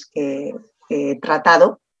partes que he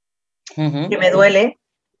tratado, que me duele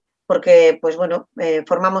porque, pues bueno,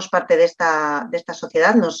 formamos parte de esta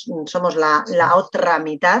sociedad, somos la otra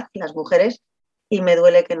mitad, las mujeres, y me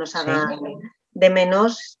duele que nos Sí, hagan de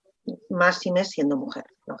menos, máxime siendo mujer,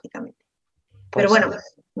 lógicamente. Pero pues bueno,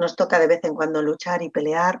 nos toca de vez en cuando luchar y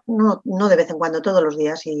pelear, no de vez en cuando, todos los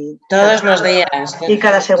días todos los días, y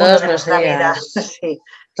cada segundo todos de los nuestra vida. días, Sí,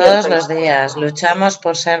 todos cierto. los días luchamos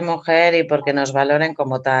por ser mujer y porque nos valoren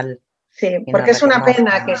como tal Sí, y nos porque es una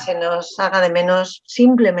pena reconozcan. que se nos haga de menos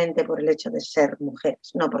simplemente por el hecho de ser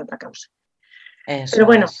mujeres, no por otra causa. Pero Eso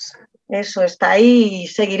bueno, es. eso está ahí y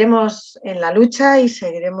seguiremos en la lucha y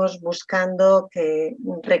seguiremos buscando que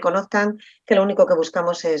reconozcan que lo único que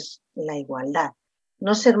buscamos es la igualdad.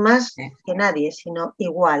 No ser más que nadie, sino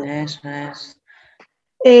igual. Eso es.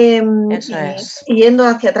 Eso Y es. yendo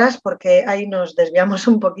hacia atrás, porque ahí nos desviamos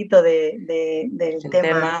un poquito del El tema.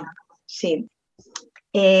 tema. Sí.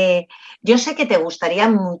 Yo sé que te gustaría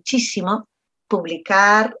muchísimo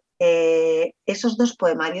publicar esos dos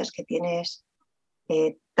poemarios que tienes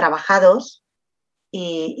trabajados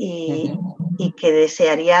y que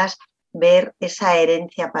desearías ver esa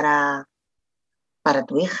herencia para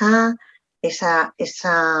tu hija, esa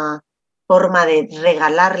forma de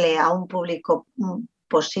regalarle a un público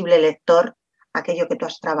posible lector aquello que tú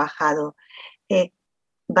has trabajado.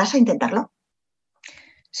 ¿Vas a intentarlo?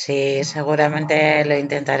 Sí, seguramente lo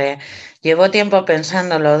intentaré. Llevo tiempo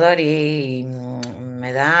pensándolo, Dori, y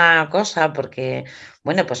me da cosa porque,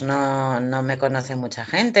 bueno, pues no me conoce mucha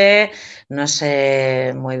gente, no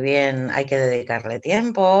sé muy bien, hay que dedicarle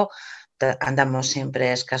tiempo, andamos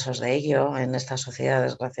siempre escasos de ello en esta sociedad,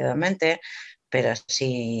 desgraciadamente, pero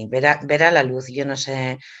sí, verá la luz. Yo no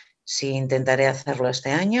sé si intentaré hacerlo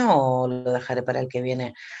este año o lo dejaré para el que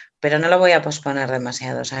viene, pero no lo voy a posponer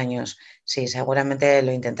demasiados años. Sí, seguramente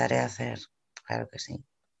lo intentaré hacer, claro que sí.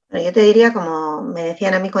 Pero yo te diría, como me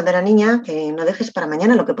decían a mí cuando era niña, que no dejes para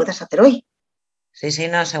mañana lo que puedas hacer hoy. Sí,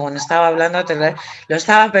 no, según estaba hablando, lo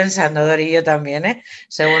estaba pensando, Dori, yo también, ¿eh?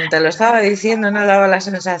 Según te lo estaba diciendo, no daba la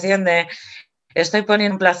sensación de estoy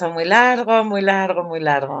poniendo un plazo muy largo, muy largo, muy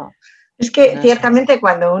largo. Es que No sé. ciertamente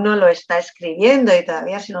cuando uno lo está escribiendo y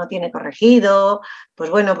todavía si no lo tiene corregido, pues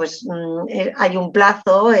bueno, pues hay un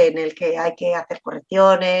plazo en el que hay que hacer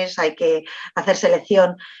correcciones, hay que hacer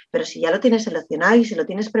selección, pero si ya lo tienes seleccionado y si lo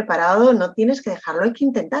tienes preparado, no tienes que dejarlo, hay que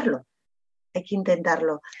intentarlo, hay que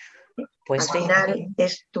intentarlo. Pues Al sí. final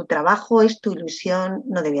es tu trabajo, es tu ilusión,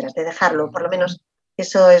 no debieras de dejarlo, por lo menos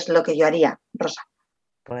eso es lo que yo haría, Rosa.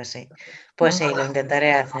 Pues sí, lo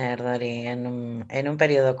intentaré hacer, Dori, en un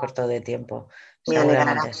periodo corto de tiempo. Me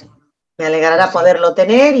alegrará. Seguramente sí. Me alegrará Pues sí. poderlo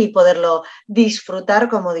tener y poderlo disfrutar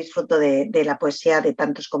como disfruto de la poesía de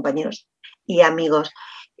tantos compañeros y amigos.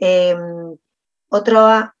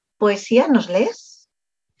 ¿Otra poesía nos lees?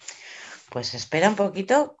 Pues espera un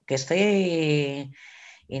poquito, que estoy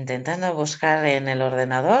intentando buscar en el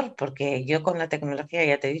ordenador, porque yo con la tecnología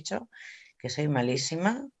ya te he dicho que soy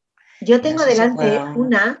malísima. Yo Y no tengo sé si delante puedo.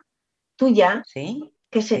 una tuya ¿Sí?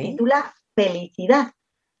 que se ¿Sí? titula Felicidad.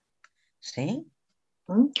 ¿Sí?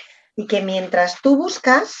 Y que mientras tú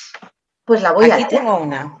buscas, pues la voy a Aquí leer. tengo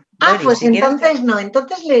una. Ah, Dori, pues si quieres. entonces no,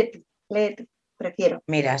 entonces le prefiero.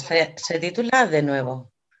 Mira, se titula De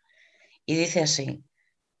nuevo y dice así: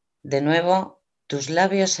 De nuevo, tus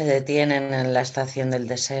labios se detienen en la estación del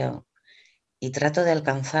deseo y trato de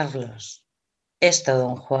alcanzarlos. Es todo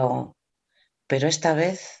un juego, pero esta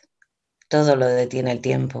vez todo lo detiene el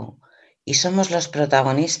tiempo y somos los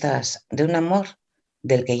protagonistas de un amor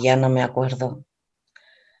del que ya no me acuerdo.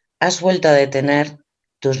 Has vuelto a detener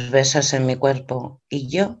tus besos en mi cuerpo y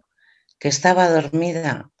yo, que estaba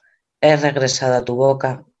dormida, he regresado a tu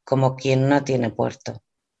boca como quien no tiene puerto,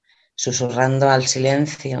 susurrando al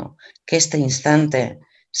silencio que este instante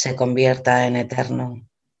se convierta en eterno.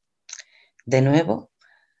 De nuevo,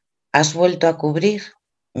 has vuelto a cubrir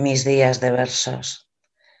mis días de versos.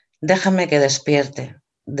 Déjame que despierte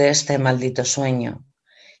de este maldito sueño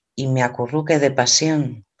y me acurruque de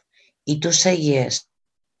pasión y tú selles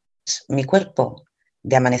mi cuerpo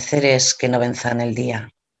de amaneceres que no venzan el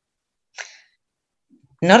día.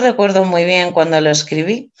 No recuerdo muy bien cuándo lo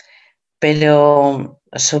escribí, pero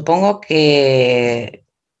supongo que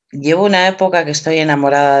llevo una época que estoy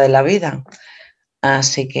enamorada de la vida,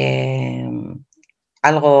 así que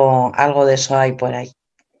algo de eso hay por ahí.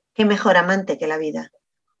 Qué mejor amante que la vida.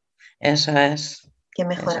 Eso es, Qué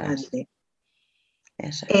mejor eso es, amante.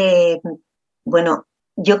 eso es. Eh, bueno,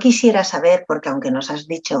 yo quisiera saber, porque aunque nos has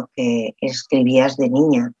dicho que escribías de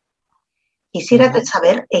niña, quisiera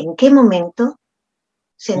saber en qué momento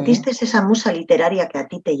sentiste esa musa literaria que a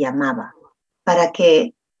ti te llamaba, para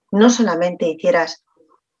que no solamente hicieras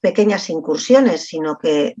pequeñas incursiones, sino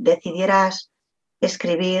que decidieras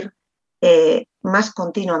escribir más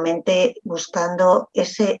continuamente buscando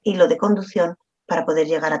ese hilo de conducción para poder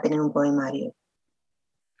llegar a tener un poemario.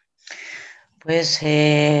 Pues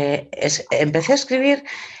empecé a escribir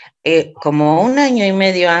como un año y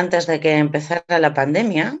medio antes de que empezara la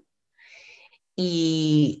pandemia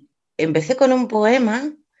y empecé con un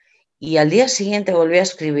poema y al día siguiente volví a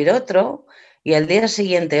escribir otro y al día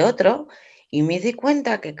siguiente otro y me di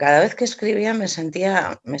cuenta que cada vez que escribía me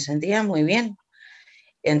sentía muy bien.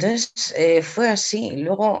 Entonces fue así.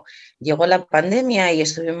 Luego llegó la pandemia y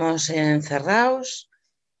estuvimos encerrados.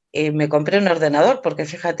 Me compré un ordenador porque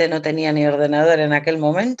fíjate, no tenía ni ordenador en aquel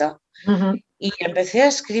momento. Y empecé a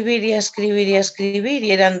escribir y a escribir y a escribir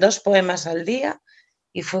y eran 2 poemas al día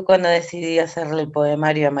y fue cuando decidí hacerle el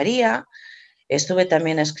poemario a María. Estuve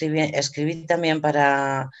también escribí también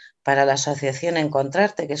para la asociación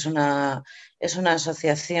Encontrarte, que es una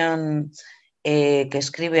asociación que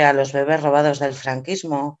escribe a los bebés robados del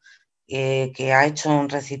franquismo, que ha hecho un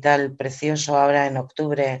recital precioso ahora en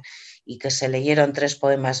octubre y que se leyeron 3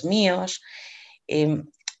 poemas míos.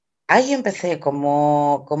 Ahí empecé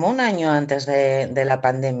como un año antes de la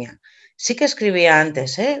pandemia. Sí que escribía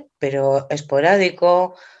antes, pero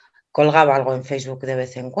esporádico, colgaba algo en Facebook de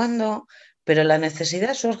vez en cuando, pero la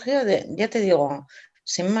necesidad surgió ya te digo,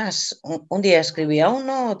 sin más, un día escribía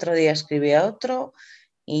uno, otro día escribía otro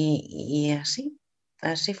y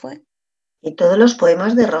así fue. ¿Y todos los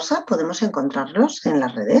poemas de Rosa podemos encontrarlos en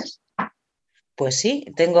las redes? Pues sí,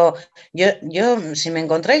 yo si me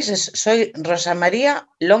encontráis, soy Rosa María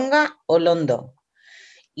Longa o Londo.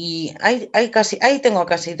 Y ahí tengo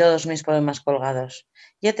casi todos mis poemas colgados.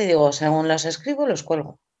 Ya te digo, según los escribo, los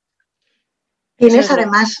cuelgo. Eso Tienes es lo.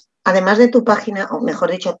 además de tu página, o mejor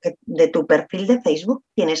dicho, de tu perfil de Facebook,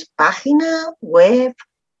 ¿tienes página, web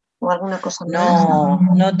o alguna cosa más?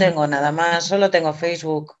 No tengo nada más, solo tengo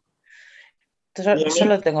Facebook. Bien,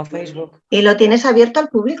 Solo tengo Facebook. ¿y lo tienes abierto al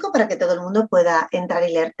público para que todo el mundo pueda entrar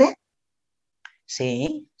y leerte?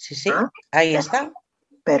 Sí, Ah, ahí está, ahí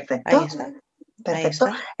perfecto, está, ahí perfecto.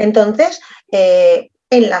 está. Entonces,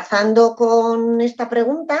 enlazando con esta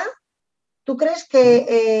pregunta, ¿tú crees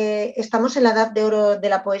que estamos en la edad de oro de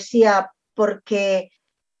la poesía porque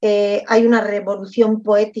hay una revolución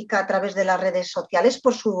poética a través de las redes sociales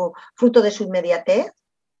por su fruto de su inmediatez?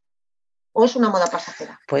 ¿O es una moda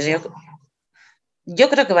pasajera? Pues yo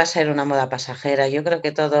creo que va a ser una moda pasajera. Yo creo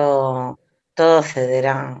que todo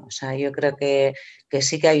cederá. O sea, yo creo que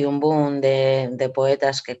sí que hay un boom de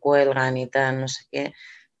poetas que cuelgan y tal, no sé qué,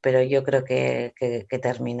 pero yo creo que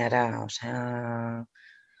terminará. O sea,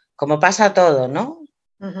 como pasa todo, ¿no?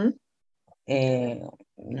 Uh-huh.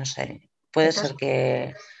 No sé, puede Entonces, ser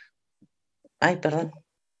que... Ay, perdón.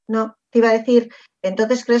 no, te iba a decir,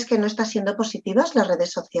 ¿entonces crees que no están siendo positivas las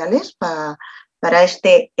redes sociales para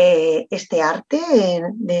este arte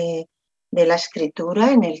de la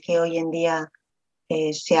escritura en el que hoy en día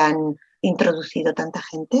se han introducido tanta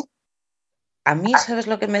gente? A mí, ¿sabes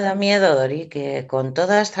lo que me da miedo, Dori? Que con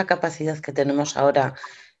toda esta capacidad que tenemos ahora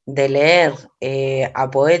de leer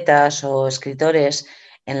a poetas o escritores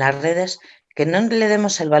en las redes, que no le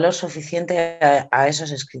demos el valor suficiente a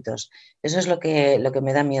esos escritos. Eso es lo que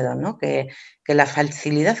me da miedo, ¿no? Que la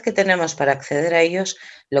facilidad que tenemos para acceder a ellos,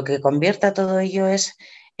 lo que convierta todo ello es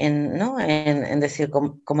en, ¿no? en decir,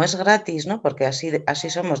 como es gratis, ¿no? Porque así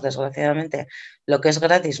somos, desgraciadamente, lo que es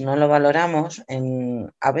gratis no lo valoramos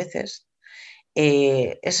a veces.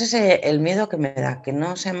 Ese es el miedo que me da, que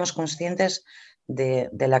no seamos conscientes de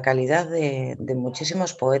la calidad de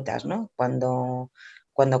muchísimos poetas, ¿no?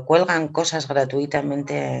 Cuando cuelgan cosas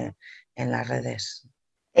gratuitamente en las redes.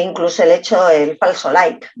 E incluso el falso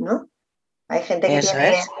like, ¿no? Hay gente que Eso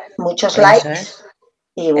tiene es, muchos eso likes es,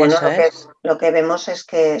 y bueno, eso es, lo que vemos es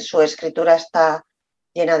que su escritura está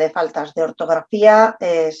llena de faltas de ortografía,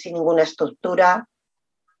 sin ninguna estructura,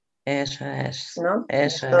 eso es, ¿no?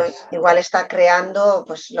 eso Esto es, igual está creando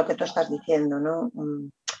pues lo que tú estás diciendo, ¿no?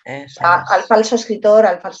 eso Al es. falso escritor,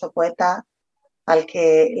 al falso poeta, al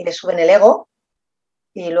que le suben el ego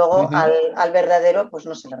y luego Uh-huh. al verdadero pues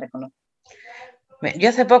no se le reconoce. Yo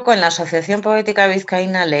hace poco en la Asociación Poética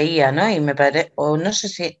Vizcaína leía, ¿no? Y me parece, o no sé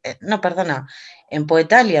si, no, perdona, en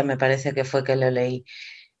Poetalia me parece que fue que lo leí,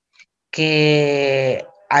 que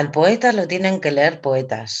al poeta lo tienen que leer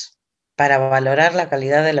poetas para valorar la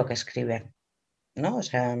calidad de lo que escriben, ¿no? O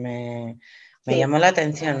sea, me Sí, llamó la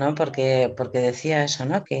atención, ¿no? Porque decía eso,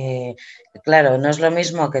 ¿no? Que, claro, no es lo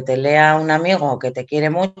mismo que te lea un amigo que te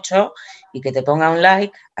quiere mucho y que te ponga un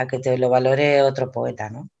like a que te lo valore otro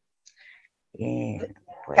poeta, ¿no? Y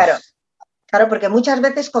claro, pues... claro, porque muchas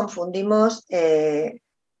veces confundimos,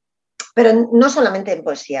 pero no solamente en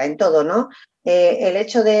poesía, en todo, ¿no? El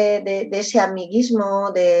hecho de ese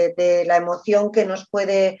amiguismo, de la emoción que nos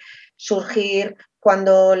puede surgir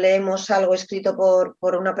cuando leemos algo escrito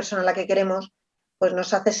por una persona a la que queremos, pues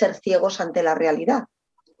nos hace ser ciegos ante la realidad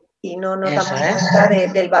y no nos Eso damos es,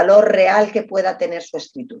 cuenta del valor real que pueda tener su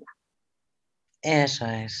escritura. eso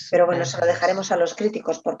es, Pero bueno, se eso lo es. dejaremos a los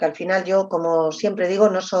críticos, porque al final yo, como siempre digo,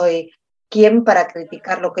 no soy quien para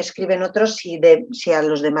criticar lo que escriben otros si a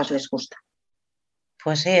los demás les gusta.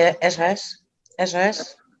 Pues sí, eso es, eso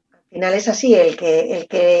es. Al final es así,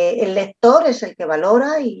 el lector es el que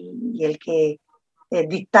valora y el que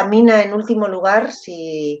dictamina en último lugar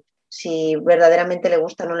si verdaderamente le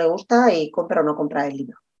gusta o no le gusta y compra o no compra el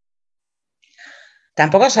libro.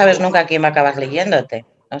 Tampoco sabes nunca quién va a acabar leyéndote.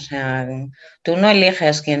 O sea, tú no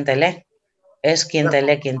eliges quién te lee, es quien No, te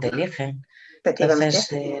lee quien te elige. efectivamente.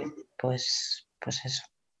 Entonces, pues eso.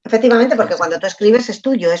 Efectivamente, porque Pues, cuando tú escribes es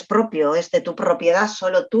tuyo, es propio, es de tu propiedad,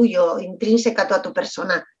 solo tuyo, intrínseca a tu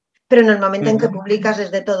persona. Pero en el momento en que publicas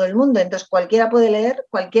es de todo el mundo, entonces cualquiera puede leer,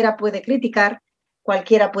 cualquiera puede criticar,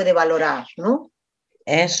 cualquiera puede valorar, ¿no?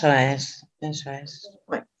 eso es, eso es.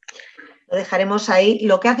 Bueno, lo dejaremos ahí.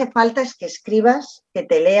 Lo que hace falta es que escribas, que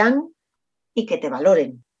te lean y que te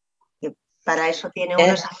valoren. Que para eso tiene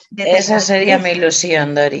unos Esa sería antecedentes. mi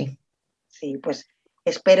ilusión, Dori. Sí, pues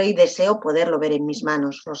espero y deseo poderlo ver en mis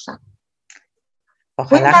manos, Rosa.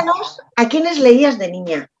 Ojalá. Cuéntanos a quiénes leías de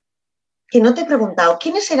niña. Que no te he preguntado,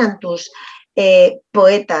 ¿quiénes eran tus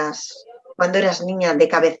poetas cuando eras niña de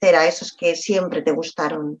cabecera, esos que siempre te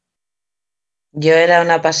gustaron? Yo era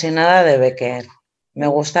una apasionada de Becker. Me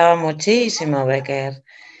gustaba muchísimo Becker.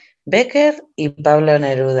 Becker y Pablo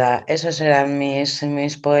Neruda. Esos eran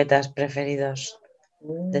mis poetas preferidos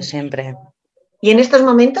de siempre. ¿Y en estos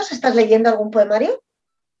momentos estás leyendo algún poemario?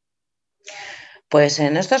 Pues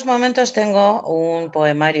en estos momentos tengo un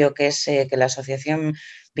poemario que es que la Asociación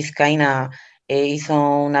Vizcaína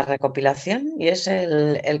hizo una recopilación y es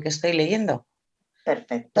el que estoy leyendo.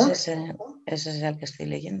 Perfecto. Ese es el que estoy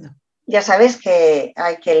leyendo. Ya sabes que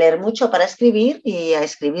hay que leer mucho para escribir y a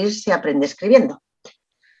escribir se aprende escribiendo.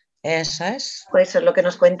 Eso es. Pues eso es lo que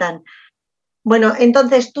nos cuentan. Bueno,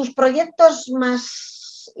 entonces, tus proyectos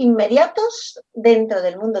más inmediatos dentro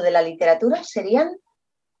del mundo de la literatura serían...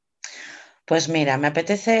 Pues mira, me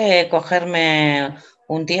apetece cogerme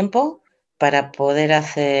un tiempo para poder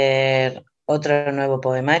hacer otro nuevo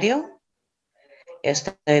poemario.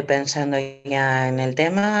 Estoy pensando ya en el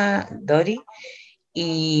tema, Dory,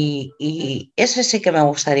 y ese sí que me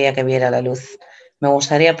gustaría que viera la luz. Me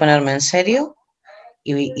gustaría ponerme en serio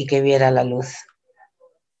y que viera la luz.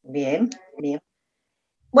 Bien, bien.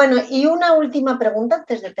 Bueno, y una última pregunta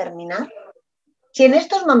antes de terminar. Si en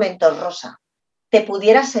estos momentos, Rosa, te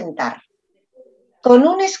pudieras sentar con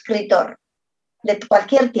un escritor de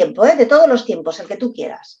cualquier tiempo, de todos los tiempos, el que tú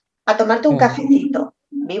quieras, a tomarte un cafecito,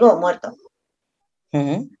 vivo o muerto,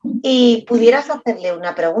 y pudieras hacerle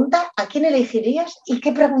una pregunta, ¿a quién elegirías y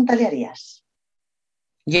qué pregunta le harías?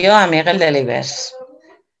 Yo a Miguel Delibes.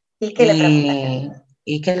 ¿Y qué le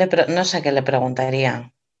preguntarías? No sé qué le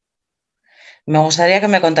preguntaría. Me gustaría que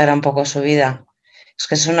me contara un poco su vida. Es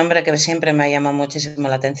que es un hombre que siempre me ha llamado muchísimo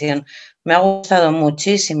la atención. Me ha gustado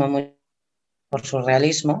muchísimo por su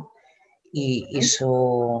realismo y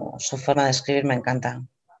su forma de escribir me encanta.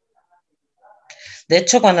 De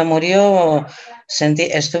hecho, cuando murió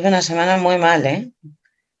estuve una semana muy mal, ¿eh?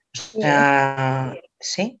 O sea,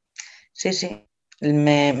 sí.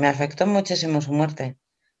 Me afectó muchísimo su muerte.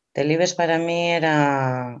 Delibes para mí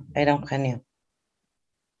era un genio.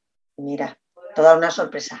 Mira, toda una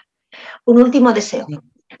sorpresa. Un último deseo. Sí.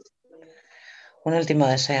 Un último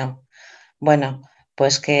deseo. Bueno,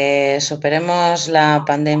 pues que superemos la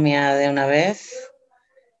pandemia de una vez,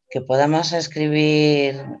 que podamos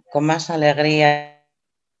escribir con más alegría,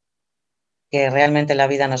 que realmente la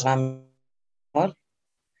vida nos va mejor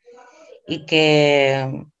y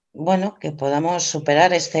que, bueno, que podamos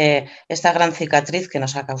superar esta gran cicatriz que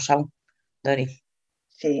nos ha causado, Dory.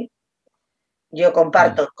 Sí, yo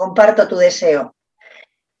comparto tu deseo.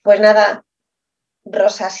 Pues nada,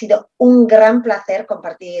 Rosa, ha sido un gran placer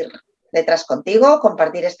compartir detrás contigo,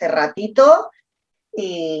 compartir este ratito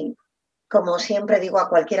y, como siempre digo a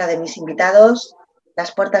cualquiera de mis invitados,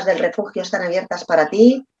 las puertas del refugio están abiertas para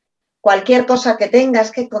ti. Cualquier cosa que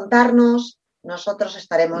tengas que contarnos, nosotros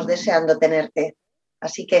estaremos deseando tenerte.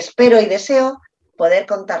 Así que espero y deseo poder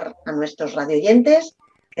contar a nuestros radioyentes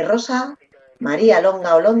que Rosa María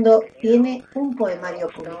Longo tiene un poemario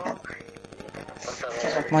publicado.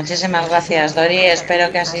 Muchísimas gracias, Dory.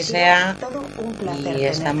 Espero que así sea y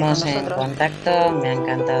estamos en contacto. Me ha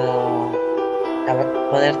encantado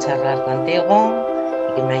poder charlar contigo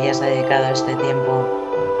y que me hayas dedicado este tiempo.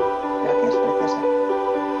 Gracias, preciosa.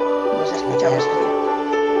 Nos escuchamos.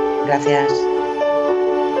 Gracias.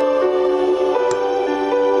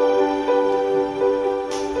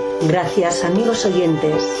 Gracias, amigos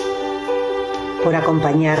oyentes, por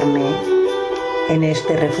acompañarme en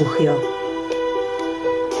este refugio,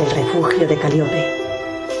 el refugio de Caliope.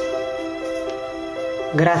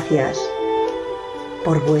 Gracias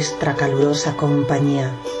por vuestra calurosa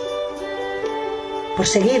compañía, por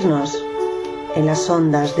seguirnos en las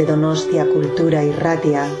ondas de Donostia Cultura y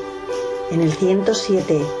Ratia, en el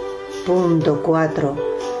 107.4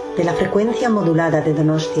 de la frecuencia modulada de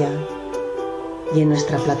Donostia y en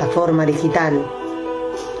nuestra plataforma digital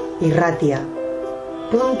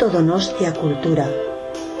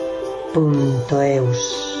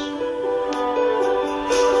irratia.donostiacultura.eus.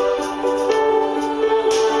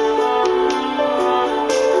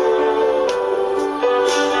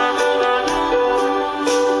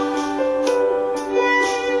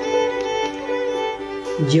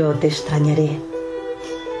 Yo te extrañaré,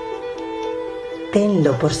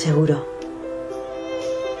 tenlo por seguro.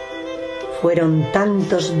 Fueron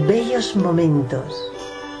tantos bellos momentos.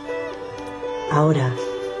 Ahora,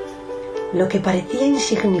 lo que parecía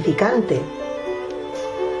insignificante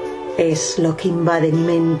es lo que invade mi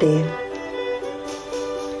mente.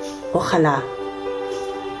 Ojalá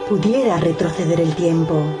pudiera retroceder el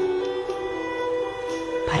tiempo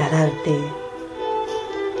para darte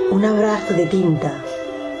un abrazo de tinta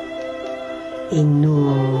y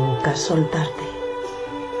nunca soltarte.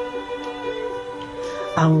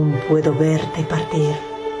 Aún puedo verte partir,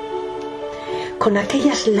 con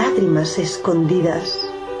aquellas lágrimas escondidas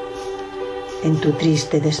en tu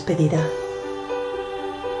triste despedida.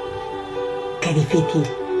 Qué difícil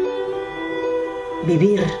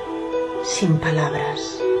vivir sin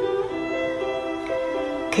palabras.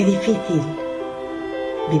 Qué difícil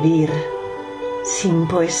vivir sin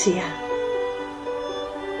poesía.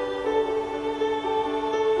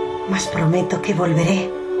 Mas prometo que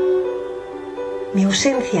volveré. Mi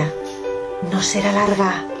ausencia no será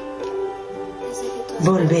larga.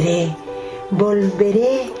 Volveré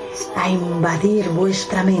a invadir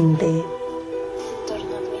vuestra mente.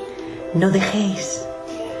 No dejéis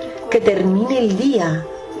que termine el día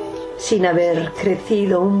sin haber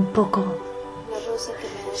crecido un poco,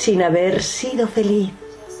 sin haber sido feliz,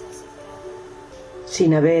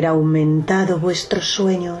 sin haber aumentado vuestros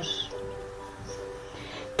sueños.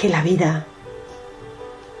 Que la vida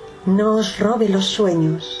no os robe los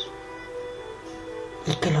sueños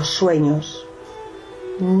y que los sueños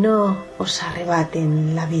no os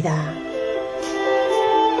arrebaten la vida.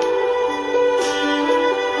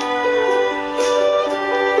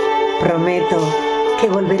 Prometo que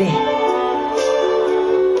volveré.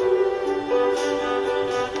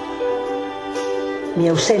 Mi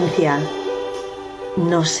ausencia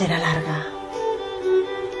no será larga.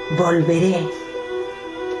 Volveré.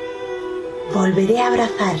 Volveré a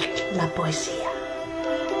abrazar la poesía.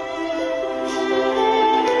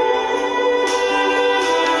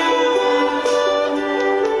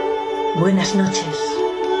 Buenas noches.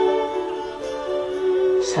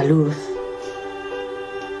 Salud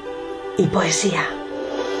y poesía.